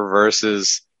Barber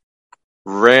versus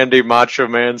Randy Macho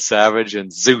Man Savage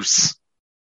and Zeus.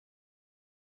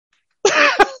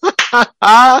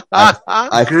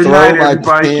 I throw my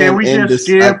pen Can we just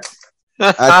skip?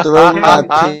 I throw my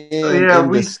pen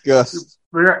in disgust.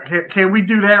 Can we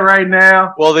do that right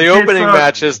now? Well, the opening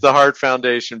match is the Hart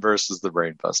Foundation versus the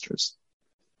Brainbusters.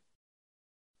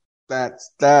 That's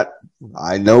that.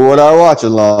 I know what our watch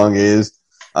along is.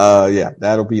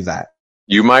 That'll be that.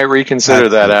 You might reconsider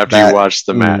that after you watch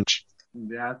the match.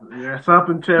 Yeah,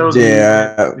 something tells me.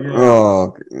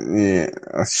 Oh, yeah.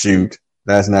 Shoot.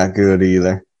 That's not good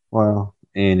either. Well,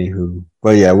 anywho.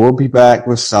 But yeah, we'll be back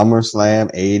with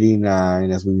SummerSlam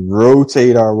 89 as we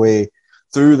rotate our way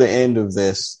through the end of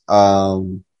this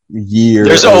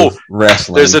year of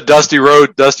wrestling. There's a Dusty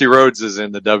Rhodes. Dusty Rhodes is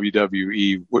in the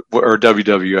WWE or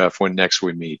WWF when next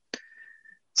we meet.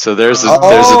 So there's a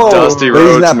Dusty but he's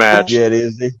Rhodes not match. Yet,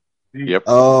 is he? Yep.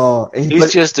 Oh,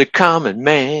 he's just a common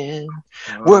man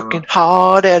working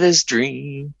hard at his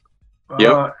dream.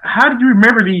 Yep. How do you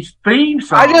remember these theme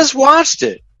songs? I just watched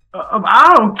it.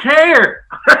 I don't care.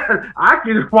 I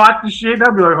can watch the shit and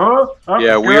I'll be like, huh?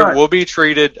 Yeah, we'll be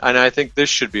treated, and I think this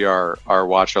should be our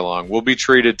watch along. We'll be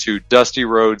treated to Dusty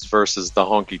Rhodes versus the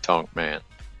Honky Tonk Man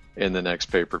in the next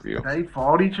pay-per-view. They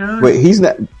fought each other? Wait, he's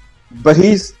not, but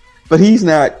he's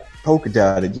not polka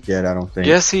dotted yet, I don't think.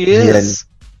 Yes, he is.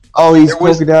 He's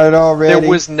polka dotted already? There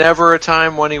was never a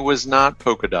time when he was not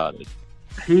polka dotted.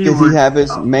 Does he have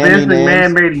his mammy names?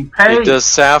 Man made him pay. Does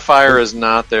Sapphire is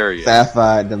not there yet.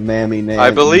 Sapphire, the mammy name.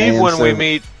 I believe when we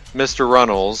meet Mr.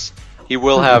 Runnels, he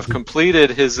will have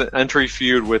completed his entry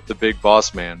feud with the Big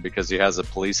Boss Man because he has a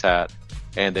police hat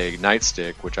and a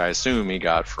nightstick, which I assume he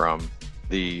got from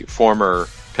the former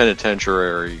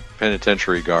penitentiary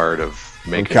guard of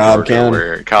Macon, Cobb County,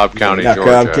 Georgia. Cobb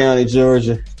County,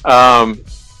 Georgia.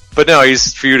 But no,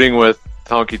 he's feuding with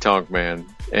Honky Tonk Man,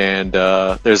 and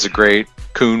there's a great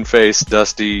coon face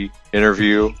Dusty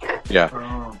interview.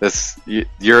 Yeah,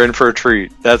 you're in for a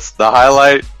treat. That's the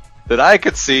highlight that I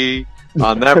could see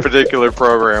on that particular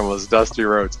program was Dusty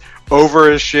Rhodes over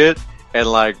his shit and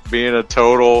like being a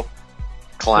total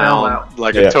clown,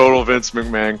 a total Vince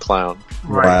McMahon clown.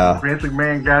 Right. Wow. Vince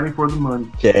McMahon got him for the money.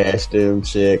 Cash them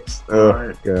chicks. Oh,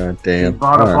 right. God damn. He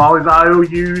bought up all his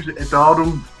IOUs at all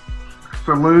them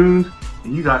saloons.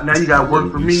 And you got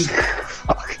work for me.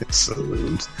 Fucking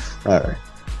saloons. All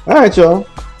right, y'all.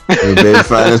 We've been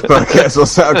find this podcast on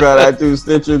SoundCloud, iTunes,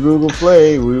 Stitcher, Google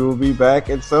Play. We will be back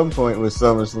at some point with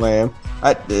SummerSlam.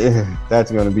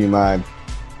 That's going to be my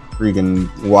freaking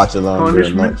watch along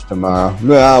during lunch tomorrow.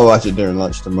 No, I'll watch it during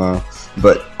lunch tomorrow.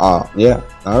 But yeah,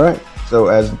 all right. So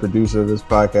as the producer of this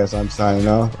podcast, I'm signing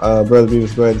off. Brother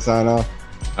Beavis, go ahead and sign off.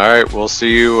 All right, we'll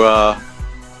see you.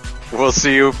 We'll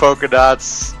see you, polka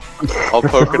dots. I'll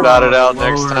polka dot it out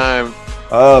next time.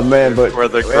 Oh man, but we're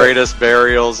the greatest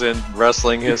burials in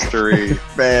wrestling history.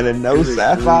 Man, and no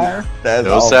Sapphire.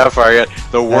 No Sapphire yet.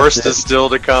 The worst is still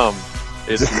to come.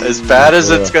 It's as bad as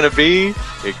it's going to be.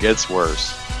 It gets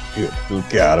worse. Good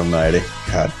God Almighty,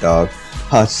 hot dog.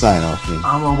 Hot sign off. Me.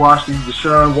 I'm gonna watch these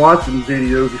Deshaun Watson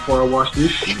videos before I watch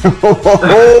this shit.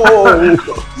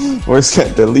 Where's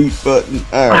that delete button?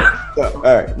 All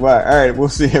right. All right. We'll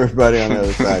see everybody on the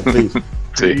other side. Peace.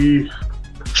 See.